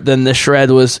 4, then the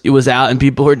shred was out and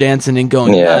people were dancing and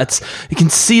going nuts. You can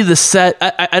see the set.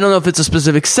 I don't know if it's a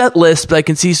specific set list, but I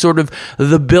can see sort of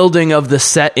the building of the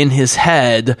set in his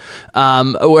head.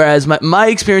 Whereas my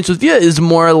experience with Via is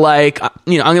more like, I'm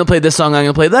going to play this song, I'm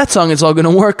going to play that song. It's all going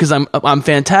to work because I'm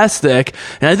fantastic.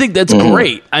 And I think that's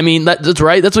great. I mean, that's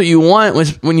right. That's what you want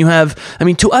when you have, I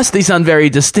mean, to us, they sound very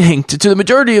distinct. To the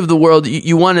majority of the world,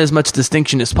 you want as much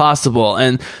distinction as possible.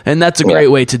 And that's a great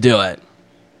way to do it.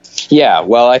 Yeah,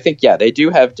 well, I think, they do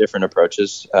have different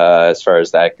approaches as far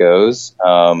as that goes.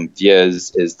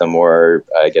 Via's is the more,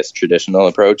 I guess, traditional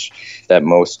approach that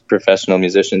most professional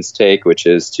musicians take, which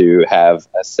is to have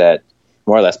a set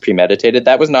more or less premeditated.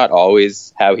 That was not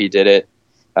always how he did it,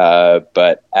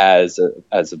 but as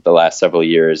of the last several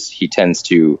years, he tends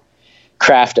to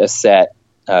craft a set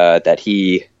that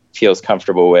he feels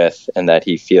comfortable with and that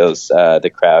he feels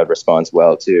the crowd responds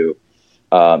well to.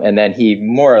 And then he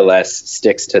more or less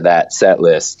sticks to that set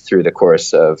list through the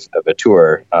course of a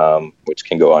tour, which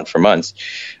can go on for months.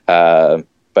 But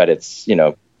it's,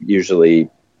 usually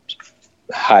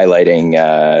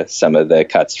highlighting some of the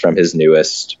cuts from his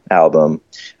newest album.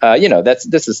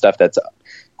 This is stuff that's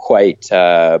quite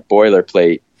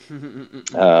boilerplate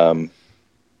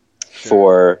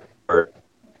for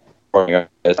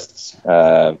artists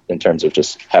in terms of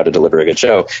just how to deliver a good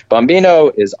show.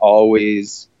 Bombino is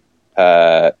always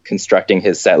constructing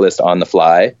his set list on the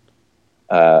fly.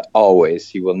 Always.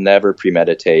 He will never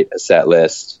premeditate a set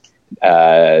list.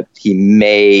 He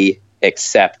may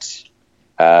accept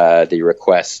the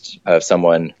request of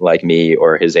someone like me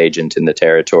or his agent in the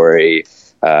territory,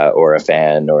 or a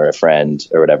fan or a friend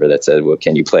or whatever that said, well,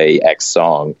 can you play X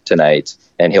song tonight?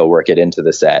 And he'll work it into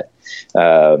the set.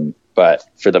 But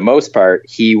for the most part,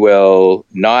 he will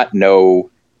not know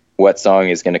what song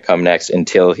is going to come next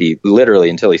until he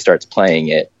starts playing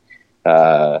it.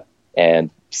 And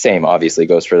same obviously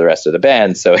goes for the rest of the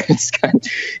band. So it's kind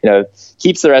of,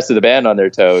 keeps the rest of the band on their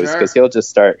toes, because he'll just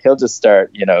start,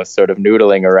 sort of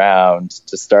noodling around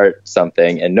to start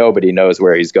something, and nobody knows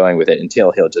where he's going with it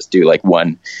until he'll just do like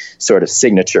one sort of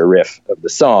signature riff of the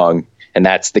song. And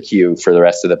that's the cue for the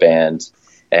rest of the band.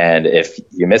 And if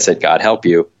you miss it, God help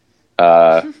you.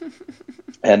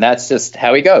 And that's just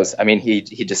how he goes. I mean, he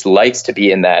just likes to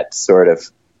be in that sort of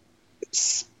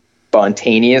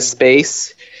spontaneous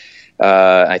space.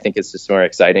 I think it's just more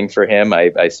exciting for him.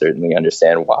 I certainly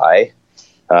understand why.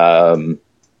 And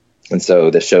so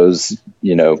the shows,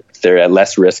 they're at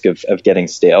less risk of getting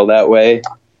stale that way.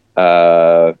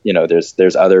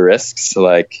 There's other risks,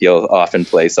 like he'll often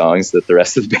play songs that the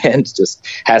rest of the band just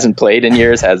hasn't played in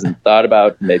years, hasn't thought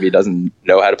about, maybe doesn't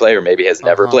know how to play, or maybe has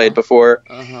never played before.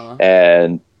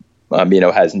 And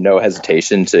has no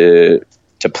hesitation to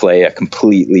play a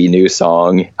completely new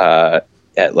song at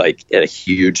a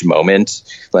huge moment.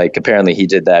 Like apparently he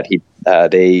did that. He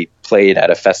They played at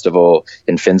a festival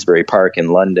in Finsbury Park in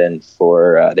London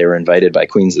they were invited by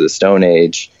Queens of the Stone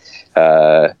Age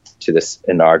to this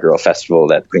inaugural festival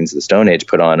that Queens of the Stone Age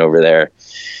put on over there.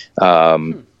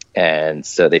 And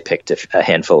so they picked a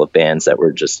handful of bands that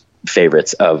were just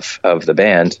favorites of the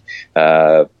band.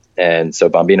 And so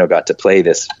Bombino got to play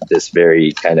this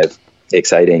very kind of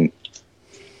exciting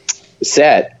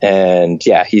set. And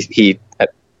yeah,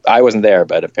 I wasn't there,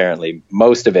 but apparently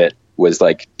most of it was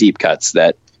like deep cuts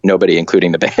that nobody,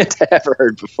 including the band, had ever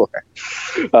heard before.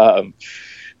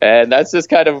 And that's just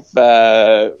kind of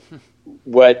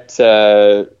what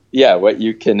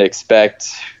you can expect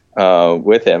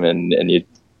with him, and you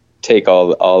take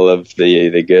all of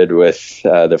the good with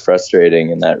the frustrating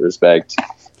in that respect.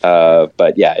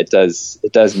 But yeah, it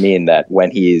does mean that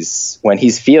when he's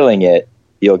feeling it,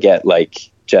 you'll get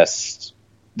like just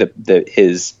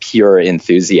his pure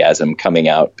enthusiasm coming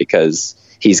out, because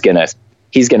he's gonna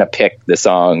pick the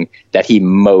song that he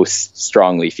most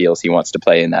strongly feels he wants to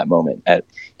play in that moment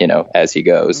as he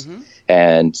goes. Mm-hmm.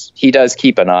 And he does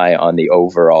keep an eye on the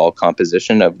overall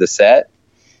composition of the set.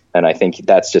 And I think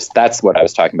that's what I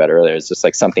was talking about earlier. It's just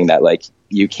like something that like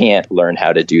you can't learn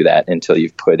how to do that until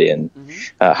you've put in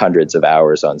hundreds of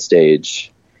hours on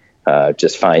stage,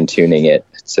 just fine tuning it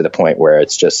to the point where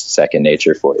it's just second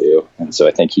nature for you. And so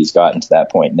I think he's gotten to that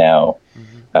point now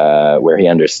where he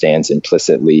understands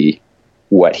implicitly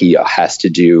what he has to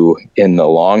do in the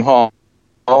long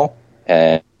haul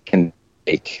and can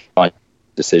make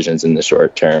decisions in the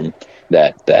short term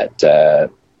that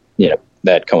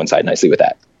coincide nicely with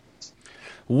that.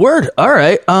 Word. All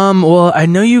right. Well, I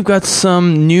know you've got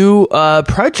some new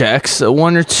projects,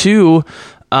 one or two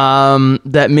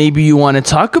that maybe you want to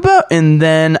talk about, and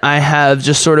then I have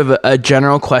just sort of a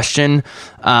general question,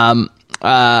 more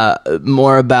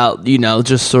about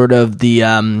just sort of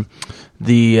the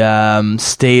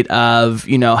state of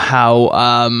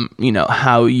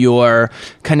how your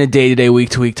kind of day to day,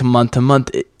 week to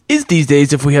month is these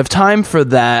days, if we have time for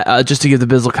that, just to give the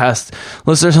Bizzlecast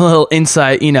listeners a little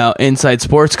inside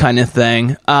sports kind of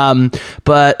thing. I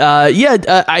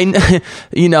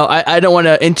don't want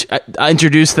to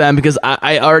introduce them because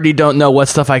I already don't know what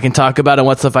stuff I can talk about and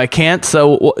what stuff I can't.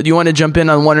 So do you want to jump in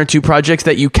on one or two projects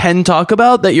that you can talk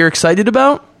about that you're excited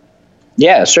about?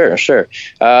 Yeah, sure. So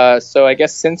I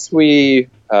guess since we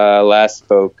last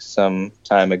spoke some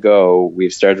time ago,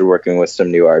 we've started working with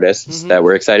some new artists that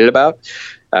we're excited about.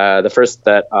 The first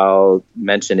that I'll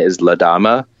mention is La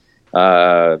Dama.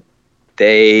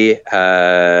 They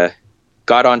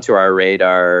got onto our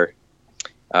radar,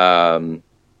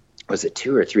 was it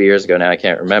 2 or 3 years ago now? I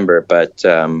can't remember. But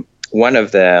one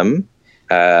of them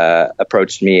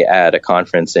approached me at a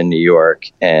conference in New York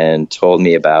and told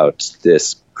me about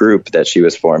this group that she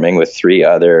was forming with 3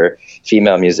 other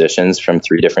female musicians from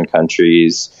 3 different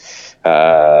countries.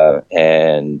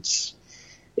 And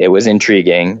it was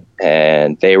intriguing,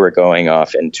 and they were going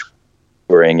off and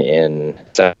touring in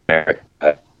South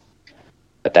America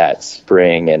that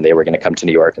spring, and they were going to come to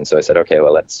New York. And so I said, okay,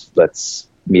 well, let's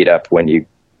meet up when you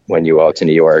all to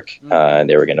New York. And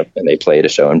they played a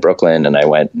show in Brooklyn, and I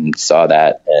went and saw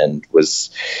that and was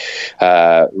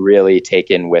really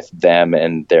taken with them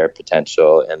and their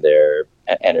potential and their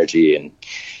energy and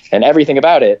everything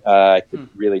about it. I could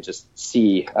really just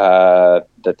see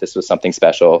that this was something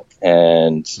special.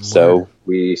 And so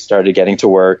we started getting to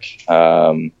work,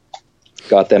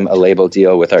 got them a label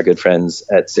deal with our good friends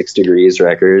at 6 Degrees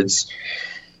Records,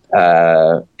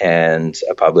 and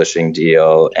a publishing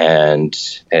deal and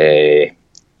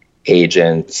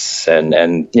agents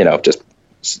and just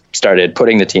started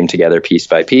putting the team together piece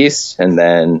by piece. And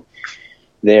then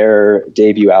their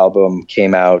debut album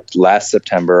came out last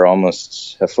September,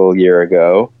 almost a full year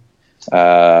ago.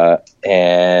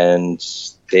 And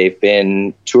they've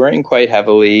been touring quite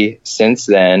heavily since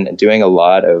then and doing a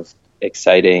lot of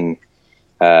exciting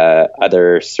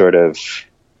other sort of,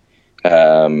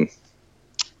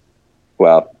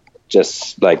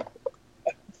 just like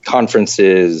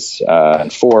conferences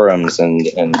and forums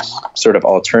and sort of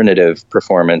alternative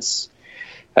performance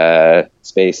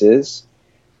spaces.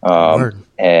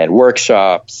 And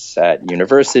workshops at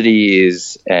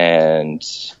universities and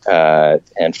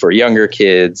for younger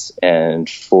kids and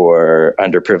for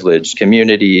underprivileged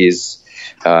communities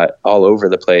all over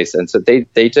the place. And so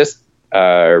they just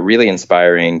are really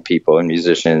inspiring people and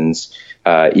musicians,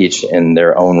 each in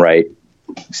their own right,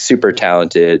 super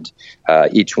talented.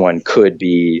 Each one could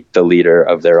be the leader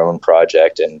of their own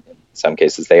project, and in some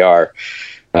cases they are.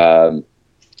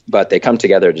 But they come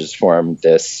together to just form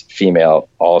this female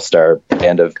all-star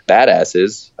band of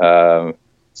badasses.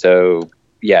 So,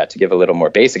 to give a little more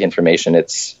basic information,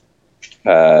 it's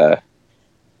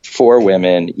 4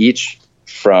 women, each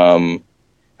from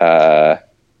a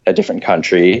different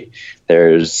country.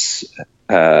 There's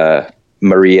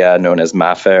Maria, known as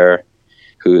Mafer,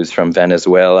 who's from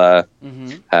Venezuela.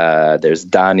 There's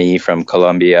Dani from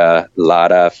Colombia,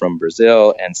 Lara from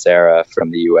Brazil, and Sarah from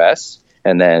the US.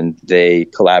 And then they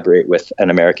collaborate with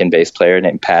an American bass player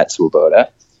named Pat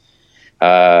Swoboda.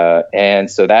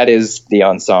 And so that is the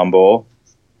ensemble.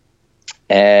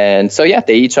 And so,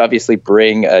 they each obviously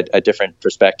bring a different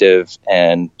perspective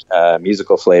and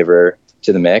musical flavor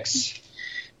to the mix.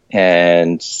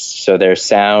 And so their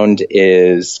sound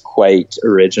is quite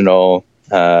original,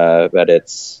 but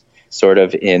it's sort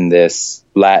of in this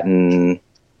Latin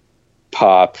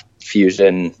pop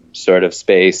fusion sort of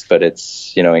space, but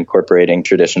it's, incorporating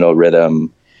traditional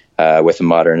rhythm with a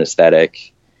modern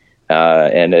aesthetic.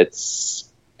 And it's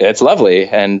lovely,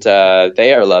 and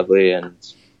they are lovely, and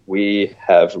we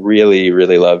have really,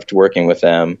 really loved working with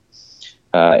them.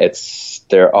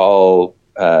 They're all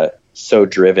so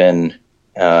driven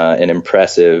and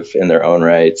impressive in their own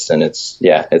rights, and it's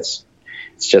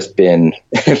just been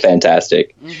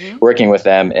fantastic working with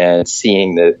them and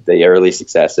seeing the early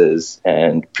successes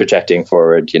and projecting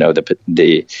forward,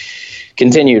 the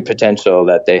continued potential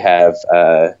that they have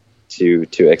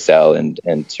to excel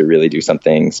and to really do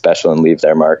something special and leave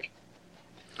their mark.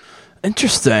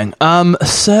 Interesting.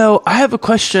 So I have a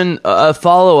question, a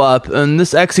follow up, and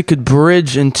this actually could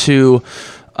bridge into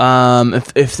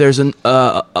if there's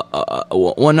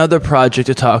one other project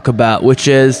to talk about, which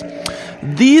is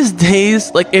these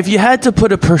days, like if you had to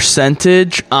put a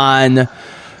percentage on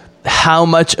how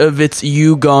much of it's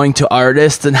you going to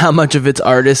artists and how much of it's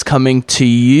artists coming to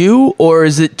you, or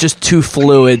is it just too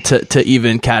fluid to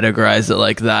even categorize it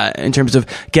like that in terms of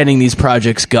getting these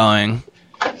projects going?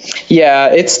 Yeah,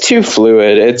 it's too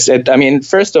fluid.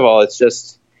 First of all, it's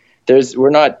just we're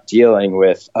not dealing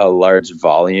with a large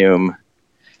volume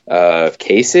of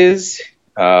cases.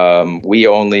 We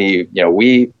only,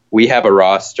 we have a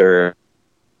roster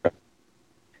of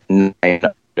 9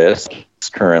 artists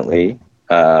currently,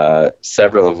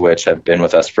 several of which have been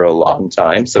with us for a long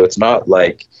time. So it's not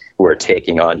like we're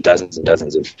taking on dozens and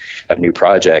dozens of new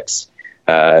projects.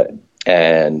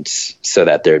 And so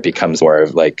that there becomes more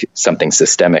of like something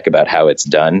systemic about how it's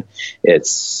done.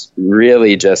 It's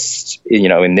really just,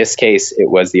 in this case, it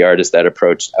was the artist that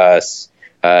approached us.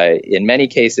 In many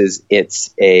cases,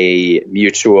 it's a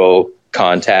mutual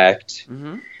contact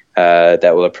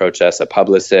that will approach us, a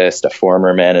publicist, a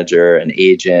former manager, an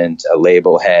agent, a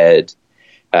label head.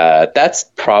 That's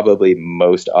probably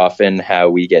most often how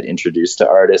we get introduced to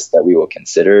artists that we will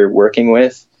consider working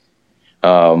with.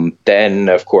 Then,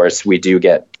 of course, we do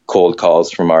get cold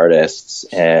calls from artists,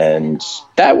 and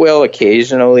that will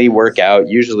occasionally work out,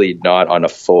 usually not on a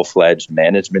full-fledged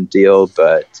management deal,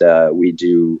 but we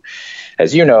do,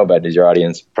 as you know, but as your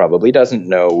audience probably doesn't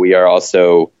know, we are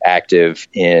also active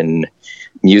in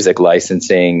music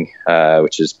licensing,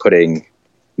 which is putting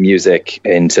music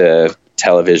into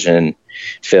television,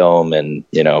 film, and,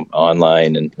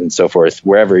 online and so forth.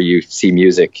 Wherever you see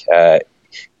music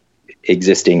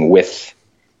existing with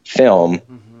film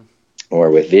or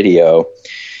with video,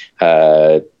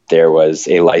 there was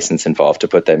a license involved to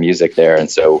put that music there.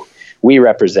 And so we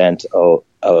represent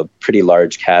a pretty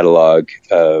large catalog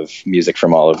of music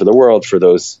from all over the world for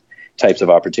those types of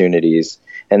opportunities.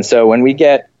 And so when we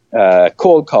get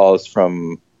cold calls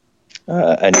from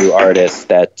a new artist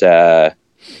that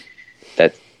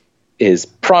is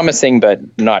promising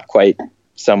but not quite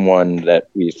someone that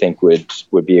we think would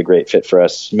be a great fit for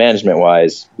us management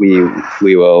wise, we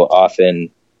will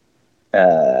often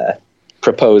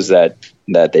propose that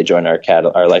they join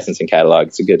our licensing catalog.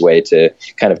 It's a good way to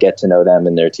kind of get to know them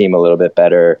and their team a little bit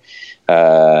better,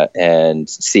 and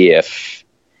see if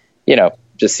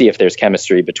there's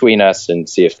chemistry between us, and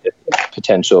see if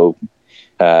potential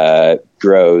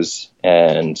grows,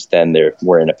 and then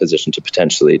we're in a position to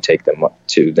potentially take them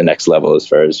to the next level as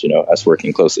far as us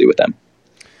working closely with them.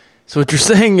 So what you're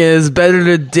saying is better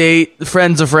to date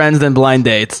friends of friends than blind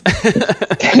dates.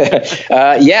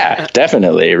 Yeah,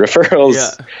 definitely.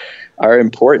 Referrals are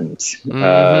important.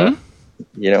 Mm-hmm.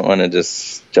 You don't want to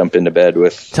just jump into bed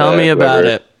with... Tell me about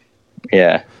it.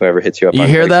 Yeah, whoever hits you up on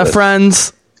hear Facebook. That,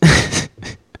 friends?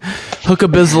 Hook a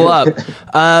bizzle up.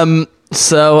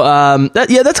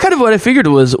 That's kind of what I figured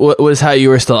was how you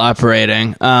were still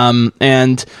operating.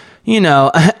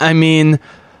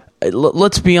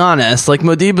 Let's be honest, like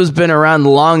Modiba's been around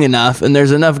long enough, and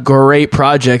there's enough great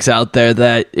projects out there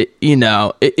that,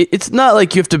 it's not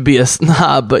like you have to be a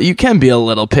snob, but you can be a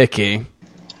little picky.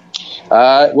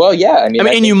 Well, yeah. I mean,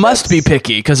 and you must be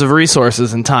picky because of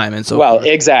resources and time and so forth. Well,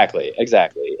 exactly.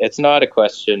 It's not a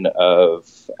question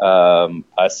of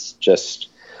us just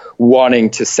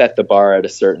wanting to set the bar at a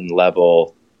certain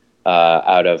level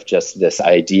out of just this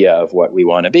idea of what we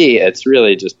want to be. It's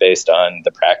really just based on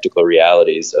the practical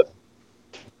realities of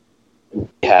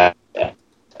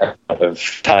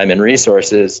time and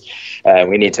resources.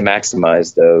 We need to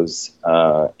maximize those,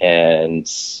 and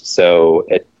so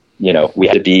we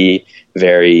have to be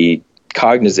very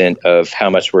cognizant of how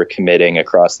much we're committing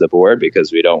across the board,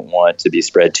 because we don't want to be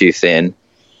spread too thin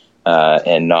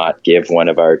and not give one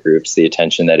of our groups the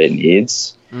attention that it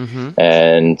needs. Mm-hmm.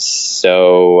 And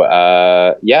so,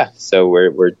 so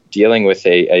we're dealing with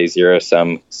a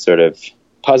zero-sum sort of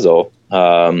puzzle,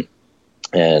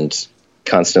 and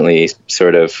constantly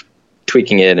sort of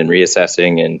tweaking it and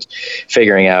reassessing and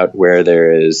figuring out where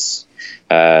there is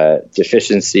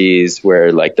deficiencies,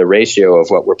 where like the ratio of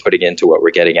what we're putting into what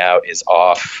we're getting out is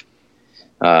off.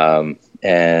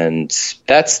 And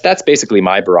that's basically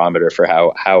my barometer for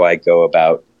how I go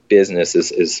about business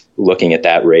is looking at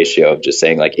that ratio of just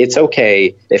saying, like, it's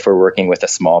okay if we're working with a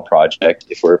small project,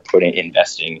 if we're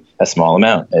investing a small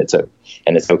amount.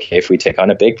 And it's okay if we take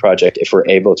on a big project, if we're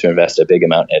able to invest a big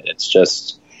amount. It's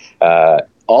just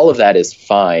all of that is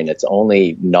fine. It's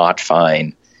only not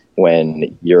fine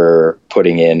when you're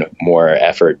putting in more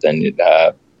effort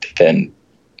than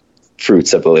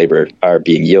fruits of the labor are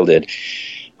being yielded.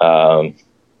 And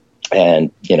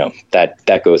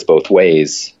that goes both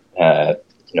ways. I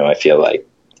feel like,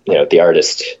 the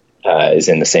artist is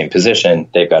in the same position.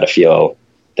 They've got to feel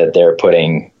that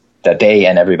that they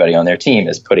and everybody on their team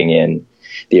is putting in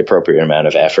the appropriate amount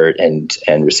of effort and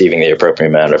receiving the appropriate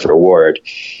amount of reward.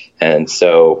 And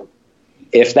so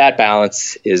if that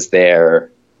balance is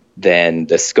there, then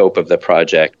the scope of the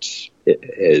project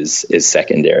is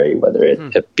secondary, whether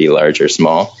it be large or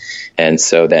small. And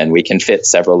so then we can fit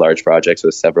several large projects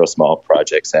with several small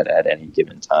projects at any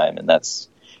given time. And that's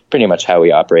pretty much how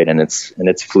we operate. And it's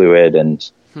fluid. And,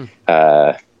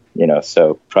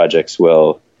 so projects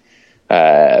will,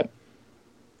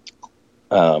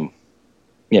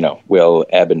 will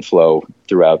ebb and flow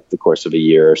throughout the course of a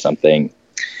year or something.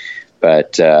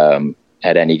 But at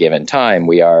any given time,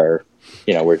 we are,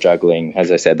 we're juggling,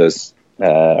 as I said, those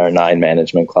our 9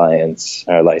 management clients,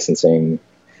 our licensing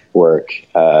work.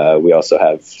 We also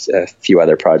have a few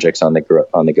other projects on the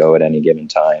go at any given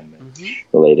time,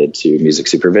 related to music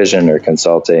supervision or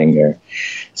consulting or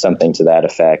something to that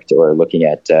effect, or looking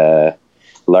at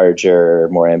larger,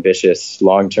 more ambitious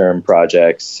long-term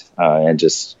projects and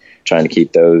just trying to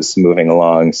keep those moving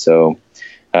along. So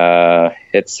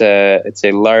it's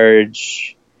a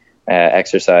large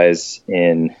exercise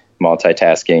in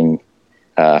multitasking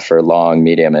for long,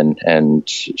 medium, and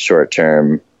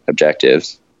short-term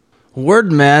objectives.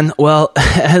 Word, man. Well,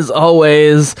 as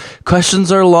always, questions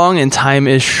are long and time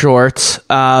is short. So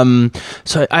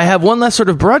I have one last sort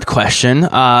of broad question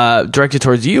directed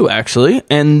towards you, actually,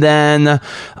 and then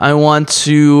I want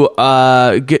to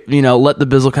let the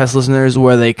Bizzlecast listeners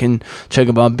where they can check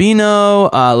out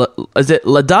Bambino. Is it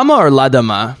La Dama or La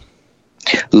Dama?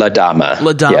 La Dama.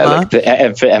 La Dama. Yeah, like the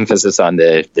emphasis on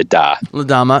the da. La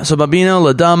Dama. So Bambino,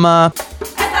 La Dama.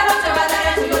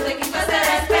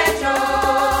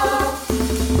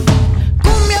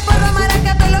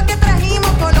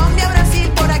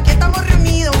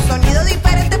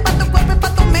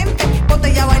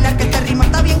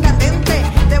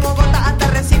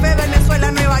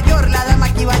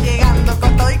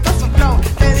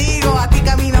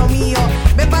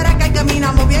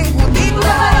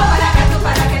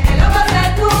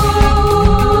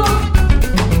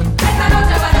 Esta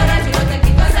noche va a dar el chico, te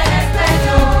quito ese respeto.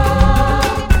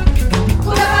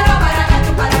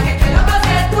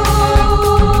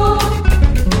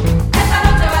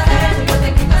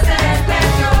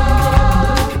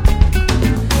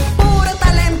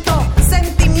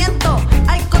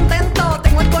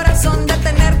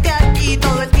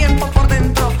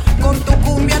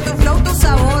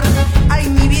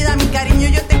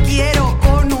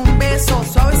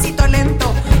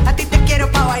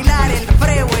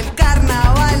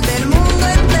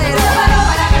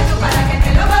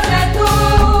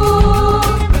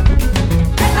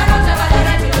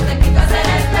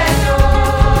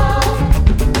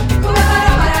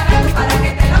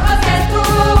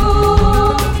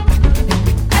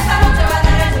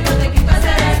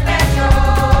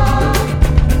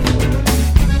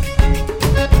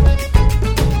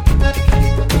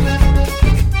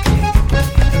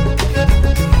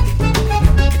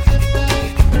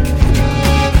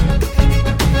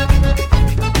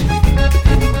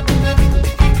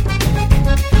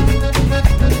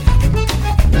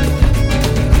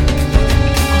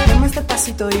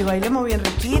 despacito y bailemos bien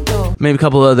riquito. Maybe a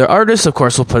couple of other artists. Of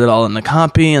course, we'll put it all in the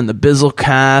copy and the Bizzle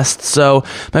cast. So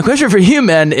my question for you,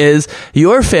 man, is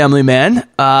your family, man.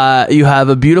 You have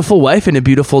a beautiful wife and a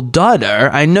beautiful daughter.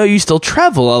 I know you still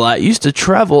travel a lot. You used to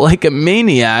travel like a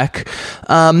maniac.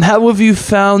 How have you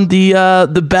found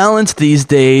the balance these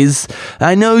days?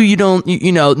 I know you don't,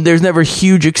 you know, there's never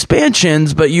huge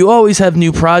expansions, but you always have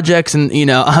new projects and, you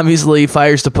know, obviously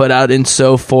fires to put out and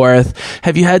so forth.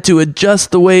 Have you had to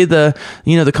adjust the way the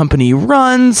company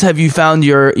runs? Have you found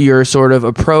your sort of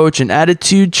approach and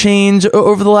attitude change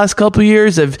over the last couple of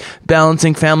years of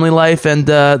balancing family life and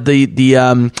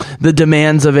the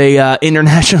demands of a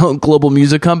international global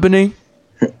music company?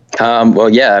 Well,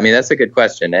 yeah, I mean, that's a good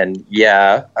question. And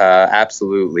yeah,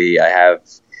 absolutely. I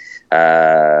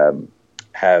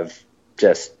have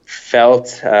just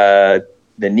felt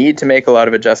the need to make a lot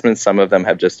of adjustments. Some of them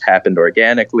have just happened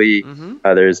organically. Mm-hmm.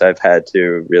 Others I've had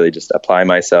to really just apply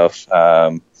myself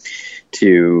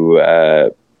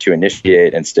to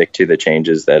initiate and stick to the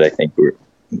changes that I think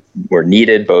were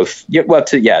needed, both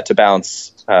to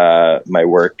balance my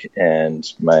work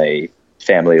and my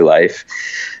family life.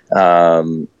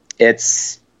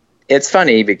 It's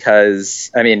funny because,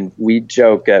 I mean, we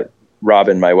joke at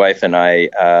Robin, my wife, and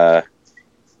I,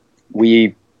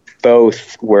 we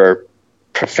both were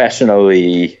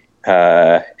professionally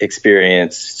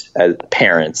experienced as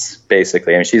parents,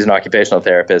 basically. I mean, she's an occupational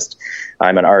therapist.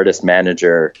 I'm an artist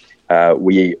manager.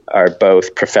 We are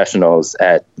both professionals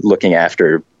at looking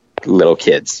after little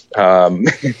kids.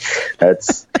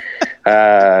 That's,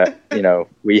 you know,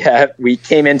 we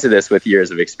came into this with years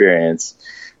of experience.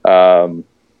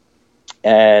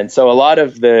 And so a lot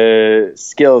of the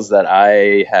skills that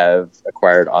I have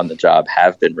acquired on the job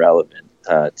have been relevant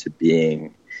to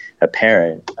being a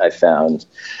parent, I found.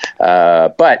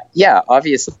 But yeah,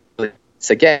 obviously, it's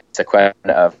a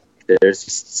question of there's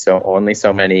just only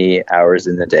so many hours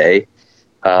in the day.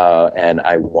 And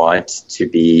I want to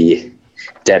be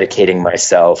dedicating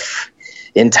myself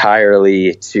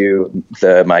entirely to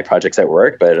my projects at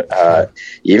work, but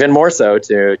even more so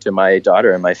to my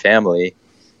daughter and my family.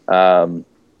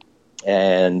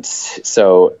 And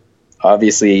so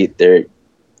obviously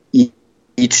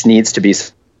each needs to be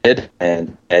split,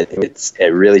 and it's a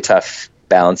really tough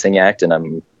balancing act. And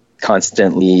I'm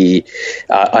constantly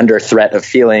under threat of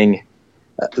feeling,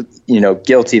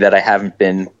 guilty that I haven't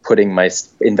been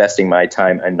investing my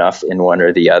time enough in one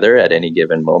or the other at any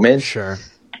given moment. Sure.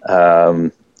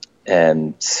 And,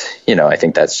 I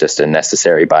think that's just a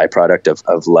necessary byproduct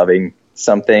of loving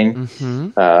something,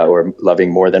 mm-hmm. Or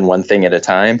loving more than one thing at a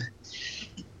time.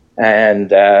 And,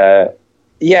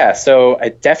 so I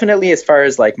definitely, as far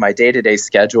as like my day-to-day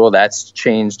schedule, that's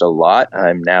changed a lot.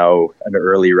 I'm now an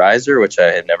early riser, which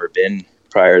I had never been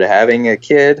prior to having a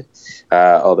kid.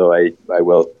 Although I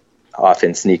will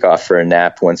often sneak off for a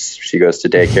nap once she goes to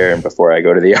daycare and before I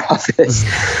go to the office.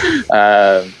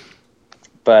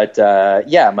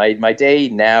 My day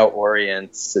now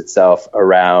orients itself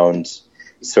around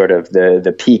sort of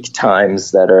the peak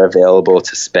times that are available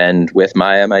to spend with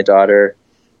Maya, my daughter,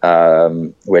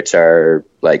 which are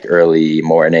like early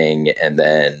morning and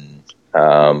then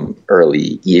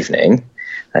early evening,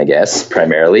 I guess,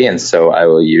 primarily. And so I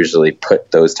will usually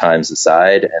put those times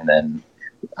aside, and then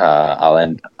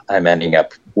I'm ending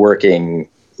up working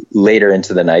later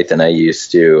into the night than I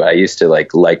used to. I used to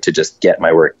like to just get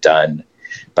my work done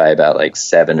by about like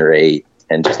 7 or 8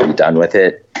 and just be done with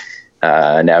it.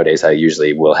 Nowadays, I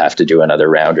usually will have to do another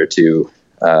round or two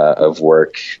of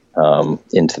work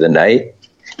into the night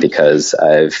because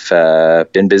I've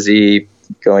been busy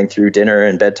going through dinner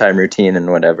and bedtime routine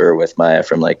and whatever with Maya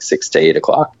from like 6 to 8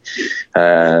 o'clock.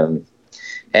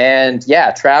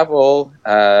 Travel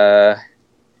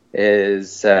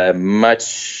is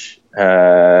much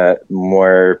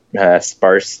more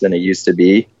sparse than it used to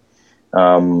be.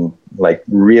 Like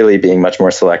really being much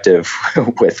more selective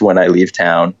with when I leave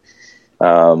town,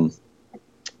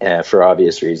 for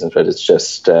obvious reasons, but it's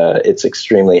just, it's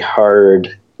extremely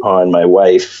hard on my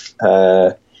wife,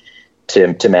 to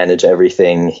manage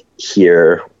everything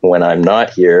here when I'm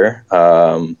not here.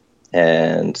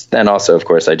 And then also, of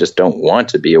course, I just don't want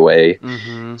to be away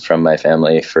mm-hmm. from my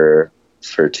family for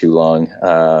too long.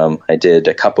 I did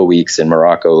a couple weeks in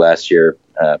Morocco last year,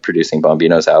 producing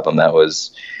Bombino's album. That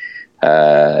was,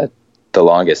 the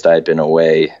longest I'd been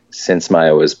away since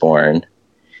Maya was born.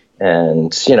 And,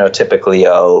 typically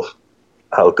I'll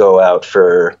go out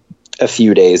for a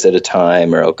few days at a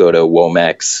time, or I'll go to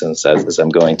Womex, as I'm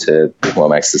going to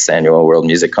Womex, this annual World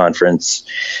Music Conference,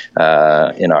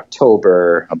 in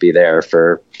October. I'll be there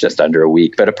for just under a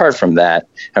week. But apart from that,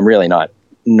 I'm really not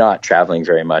not traveling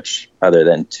very much other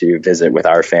than to visit with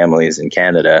our families in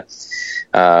Canada.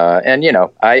 And, you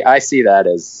know, I see that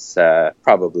as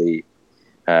probably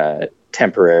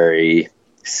temporary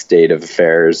state of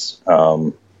affairs,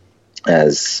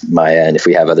 as Maya, and if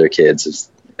we have other kids, as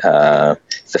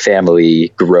the family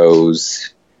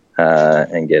grows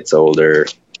and gets older,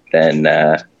 then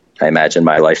I imagine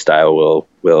my lifestyle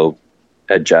will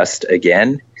adjust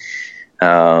again.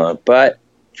 But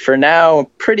for now,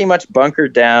 pretty much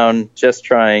bunkered down, just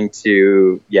trying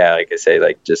to, like I say,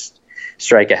 like just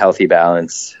strike a healthy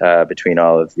balance between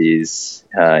all of these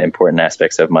important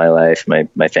aspects of my life,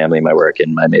 my family, my work,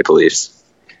 and my Maple Leafs.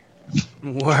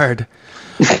 Word.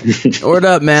 Word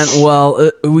up, man.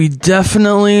 Well, we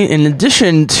definitely, in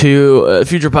addition to a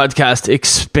future podcast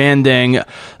expanding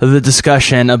the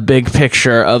discussion, a big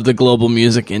picture of the global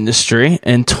music industry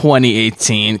in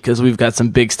 2018, because we've got some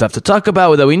big stuff to talk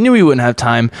about that we knew we wouldn't have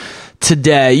time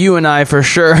today. You and I for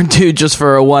sure do, just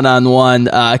for a one-on-one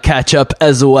catch up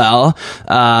as well.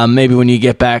 Maybe when you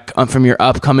get back from your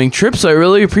upcoming trip. So I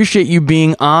really appreciate you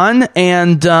being on.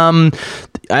 And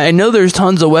I know there's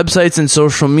tons of websites and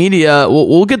social media.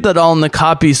 We'll get that all in the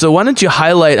copy. So why don't you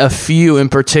highlight a few in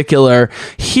particular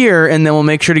here, and then we'll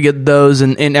make sure to get those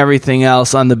and everything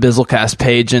else on the Bizzlecast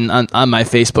page and on my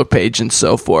Facebook page and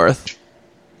so forth.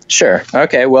 Sure.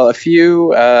 Okay. Well, a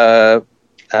few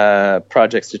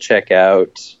projects to check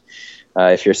out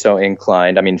if you're so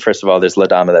inclined. I mean, first of all, there's La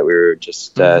Dama that we were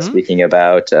just speaking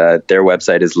about. Their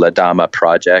website is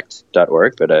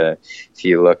ladamaproject.org, but if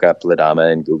you look up La Dama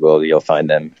in Google, you'll find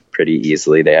them pretty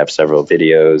easily. They have several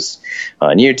videos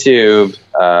on YouTube.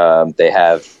 They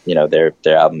have,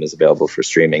 their album is available for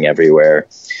streaming everywhere.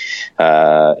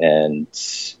 And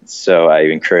so I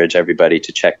encourage everybody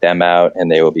to check them out,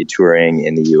 and they will be touring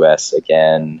in the U.S.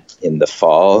 again in the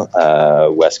fall,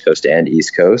 West Coast and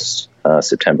East Coast,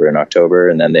 September and October.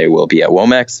 And then they will be at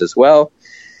Womex as well,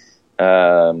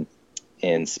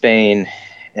 in Spain.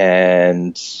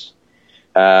 And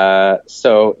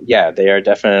so, they are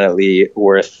definitely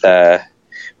worth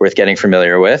getting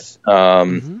familiar with.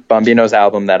 Bombino's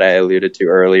album that I alluded to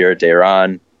earlier,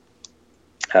 Dayron,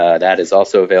 that is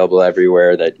also available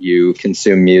everywhere that you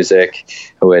consume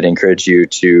music. I would encourage you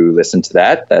to listen to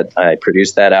that I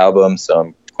produced that album, so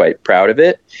I'm quite proud of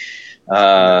it.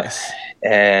 Nice.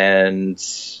 And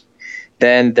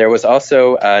then there was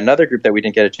also another group that we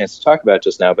didn't get a chance to talk about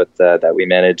just now, but that we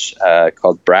manage,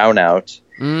 called Brownout.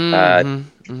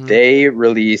 They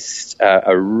released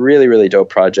a really, really dope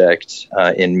project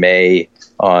in May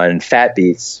on Fat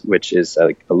Beats, which is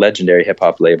a legendary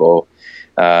hip-hop label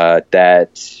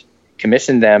that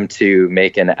commissioned them to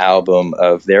make an album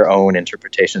of their own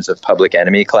interpretations of Public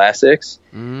Enemy classics.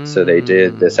 So they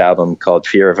did this album called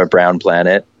Fear of a Brown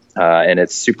Planet, and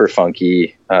it's super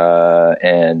funky,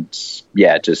 and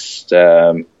just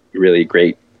really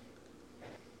great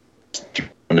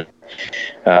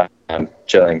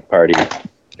chilling party.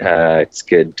 It's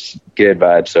good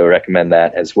vibe, so recommend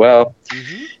that as well.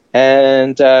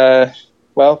 And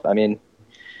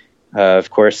of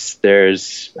course,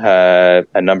 there's a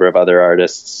number of other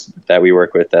artists that we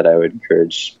work with that I would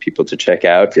encourage people to check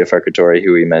out. Via Farkatori,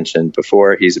 who we mentioned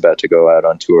before, he's about to go out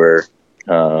on tour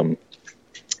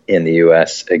in the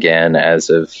U.S. again as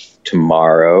of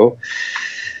tomorrow.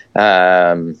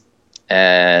 And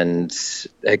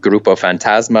Grupo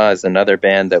Fantasma is another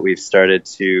band that we've started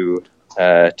to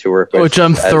work with. Which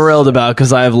I'm thrilled about,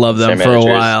 because I've loved them for a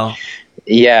while.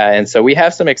 Yeah, and so we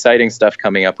have some exciting stuff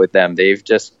coming up with them. They've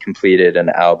just completed an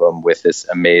album with this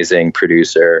amazing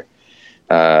producer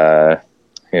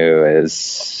who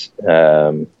is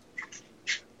known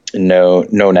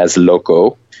as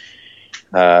Loco.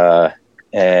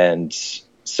 And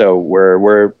so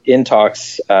we're in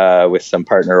talks with some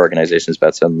partner organizations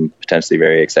about some potentially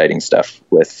very exciting stuff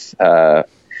with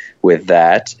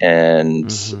that,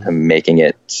 and making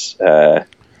it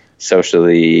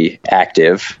socially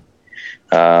active.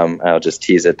 I'll just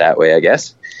tease it that way, I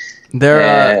guess.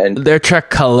 Their track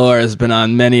Color has been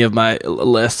on many of my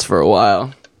lists for a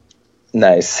while.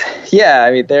 Nice. Yeah,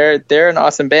 I mean they're an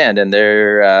awesome band, and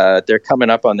they're coming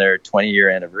up on their 20-year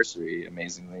anniversary.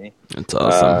 Amazingly, that's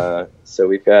awesome. So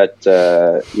we've got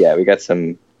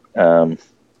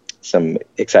some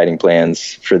exciting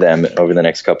plans for them over the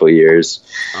next couple of years.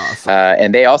 Awesome.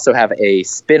 And they also have a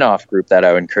spin-off group that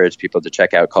I would encourage people to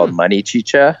check out called Money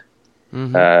Chicha.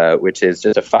 Which is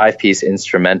just a 5-piece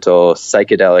instrumental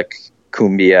psychedelic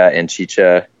cumbia and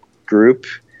chicha group,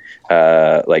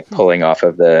 pulling off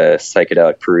of the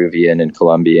psychedelic Peruvian and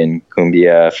Colombian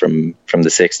cumbia from the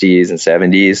 60s and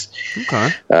 70s.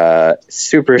 Okay.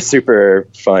 Super, super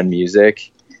fun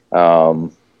music.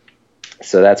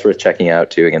 So that's worth checking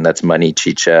out too. Again, that's Money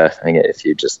Chicha. I think if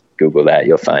you just Google that,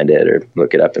 you'll find it, or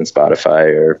look it up in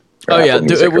Spotify or Apple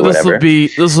Music or this whatever. will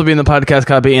be in the podcast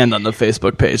copy and on the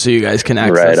Facebook page, so you guys can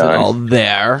access it all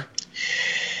there.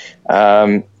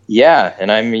 Yeah,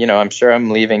 and I'm sure I'm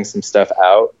leaving some stuff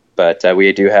out, but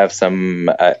we do have some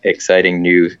exciting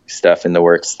new stuff in the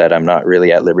works that I'm not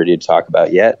really at liberty to talk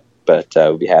about yet. But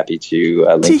we'll be happy to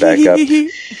link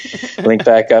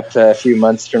back up a few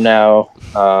months from now,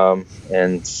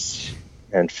 and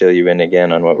fill you in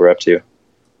again on what we're up to.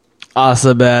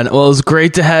 Awesome, man. Well, it was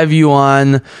great to have you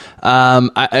on.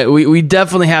 We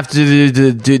definitely have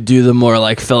to do the more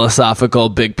like philosophical,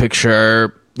 big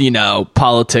picture,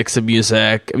 politics of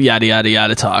music, yada yada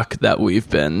yada talk that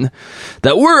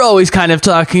we're always kind of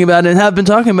talking about and have been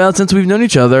talking about since we've known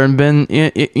each other and been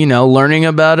learning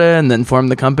about it and then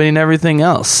formed the company and everything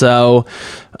else. So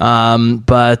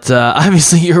but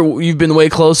obviously you've been way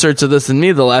closer to this than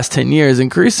me the last 10 years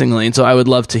increasingly, and so I would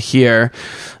love to hear.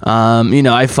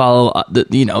 I follow the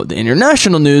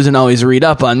international news and always read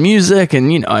up on music,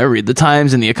 and I read the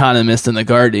Times and the Economist and the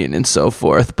Guardian and so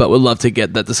forth, but would love to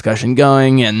get that discussion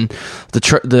going and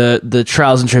the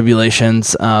trials and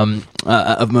tribulations of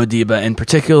Modiba in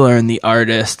particular and the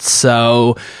artists.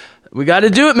 So we got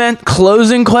to do it, man.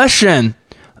 Closing question: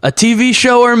 a TV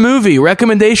show or movie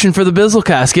recommendation for the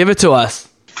Bizzlecast? Give it to us.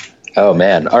 Oh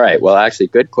man! All right. Well, actually,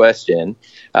 good question.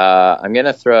 I'm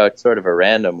gonna throw out sort of a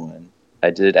random one. I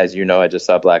just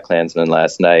saw BlacKkKlansman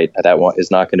last night. That one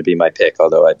is not going to be my pick,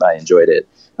 although I enjoyed it.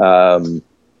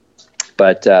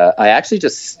 But I actually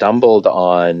just stumbled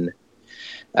on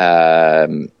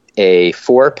a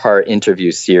 4-part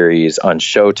interview series on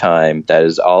Showtime that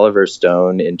is Oliver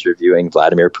Stone interviewing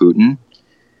Vladimir Putin,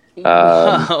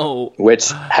 which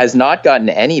has not gotten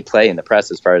any play in the press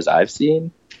as far as I've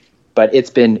seen, but it's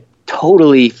been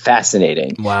totally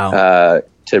fascinating. Wow.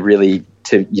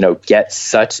 To get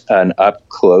such an up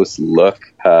close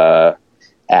look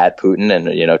at Putin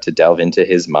and to delve into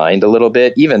his mind a little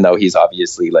bit, even though he's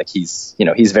obviously he's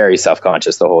very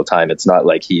self-conscious the whole time. It's not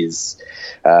like he's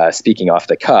speaking off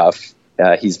the cuff.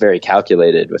 He's very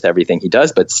calculated with everything he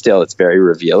does, but still it's very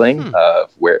revealing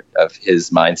of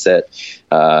his mindset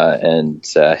and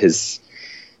his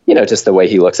just the way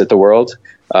he looks at the world,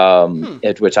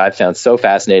 which I've found so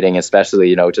fascinating,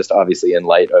 especially just obviously in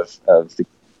light of the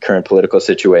current political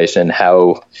situation,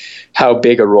 how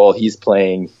big a role he's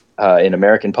playing in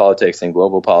American politics and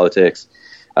global politics,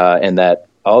 and that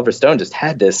Oliver Stone just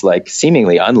had this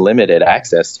seemingly unlimited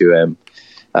access to him,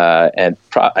 and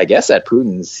I guess at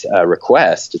Putin's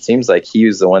request. It seems like he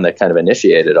was the one that kind of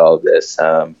initiated all of this,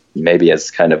 maybe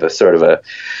as kind of a sort of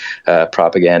a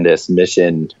propagandist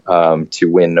mission to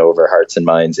win over hearts and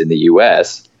minds in the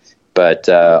U.S. But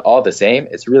all the same,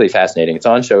 it's really fascinating. It's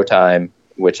on Showtime,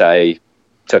 which I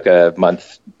took a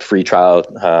month free trial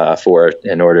for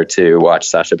in order to watch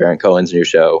Sacha Baron Cohen's new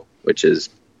show, which is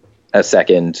a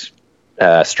second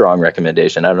strong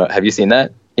recommendation. I don't know. Have you seen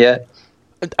that yet?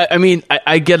 I mean,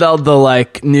 I get all the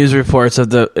news reports of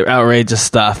the outrageous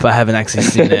stuff, but I haven't actually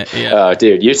seen it. Yeah. Oh,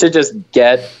 dude, you should just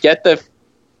get the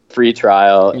free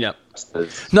trial. Yep.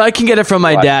 No, I can get it from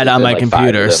my dad on my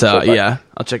computer, so yeah,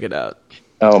 I'll check it out.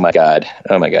 Oh my god!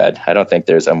 I don't think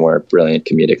there's a more brilliant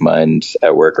comedic mind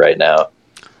at work right now.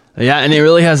 Yeah, and it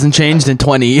really hasn't changed in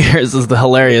 20 years is the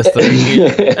hilarious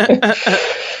thing.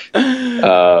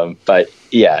 But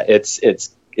yeah, it's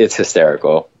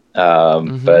hysterical.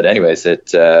 But anyways,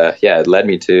 it led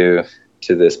me to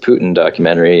this Putin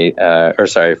documentary,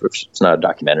 it's not a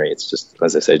documentary. It's just,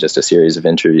 as I say, just a series of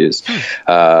interviews.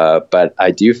 But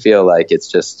I do feel like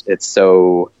it's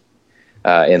so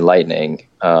enlightening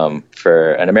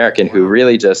for an American who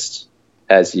really just,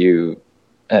 as you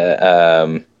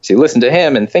listen to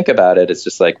him and think about it, it's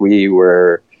just like we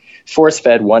were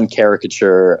force-fed one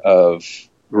caricature of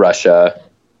Russia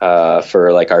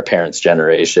for our parents'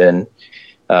 generation,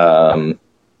 and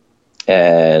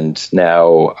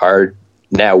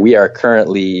now we are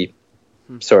currently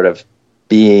sort of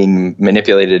being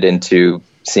manipulated into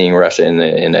seeing Russia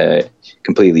in a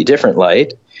completely different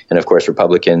light. And of course,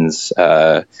 Republicans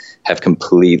have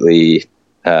completely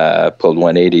pulled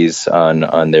 180s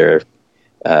on their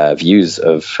views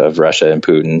of Russia and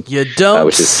Putin. You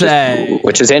don't say.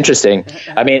 Which is interesting.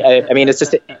 I mean, it's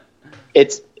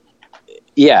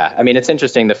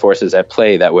interesting the forces at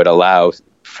play that would allow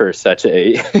for such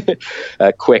a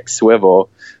quick swivel.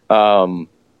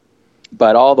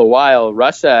 But all the while,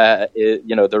 Russia,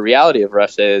 the reality of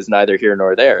Russia is neither here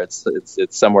nor there. It's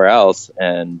somewhere else,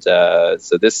 and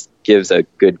so this gives a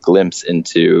good glimpse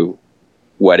into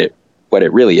what it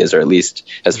really is, or at least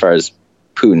as far as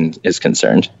Putin is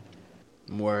concerned.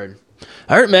 Word.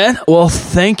 All right, man. Well,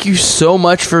 thank you so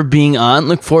much for being on.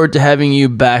 Look forward to having you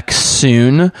back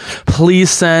soon.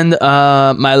 Please send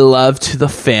my love to the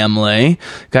family.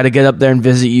 Got to get up there and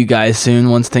visit you guys soon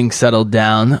once things settle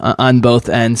down on both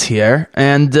ends here.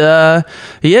 And yeah,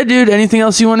 dude, anything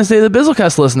else you want to say to the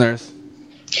Bizzlecast listeners?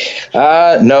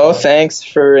 No, thanks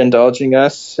for indulging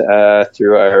us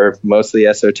through our mostly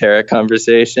esoteric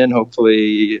conversation.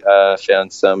 Hopefully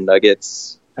found some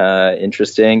nuggets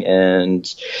interesting,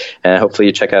 and hopefully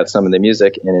you check out some of the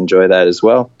music and enjoy that as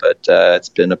well. But it's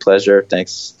been a pleasure.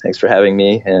 Thanks for having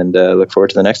me, and look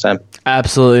forward to the next time.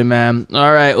 Absolutely, man.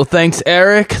 All right. Well, thanks,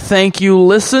 Eric. Thank you,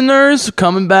 listeners.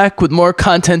 Coming back with more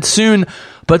content soon.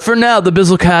 But for now, the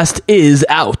Bizzlecast is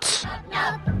out.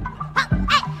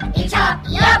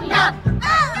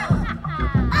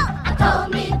 I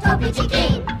told me to be chicken.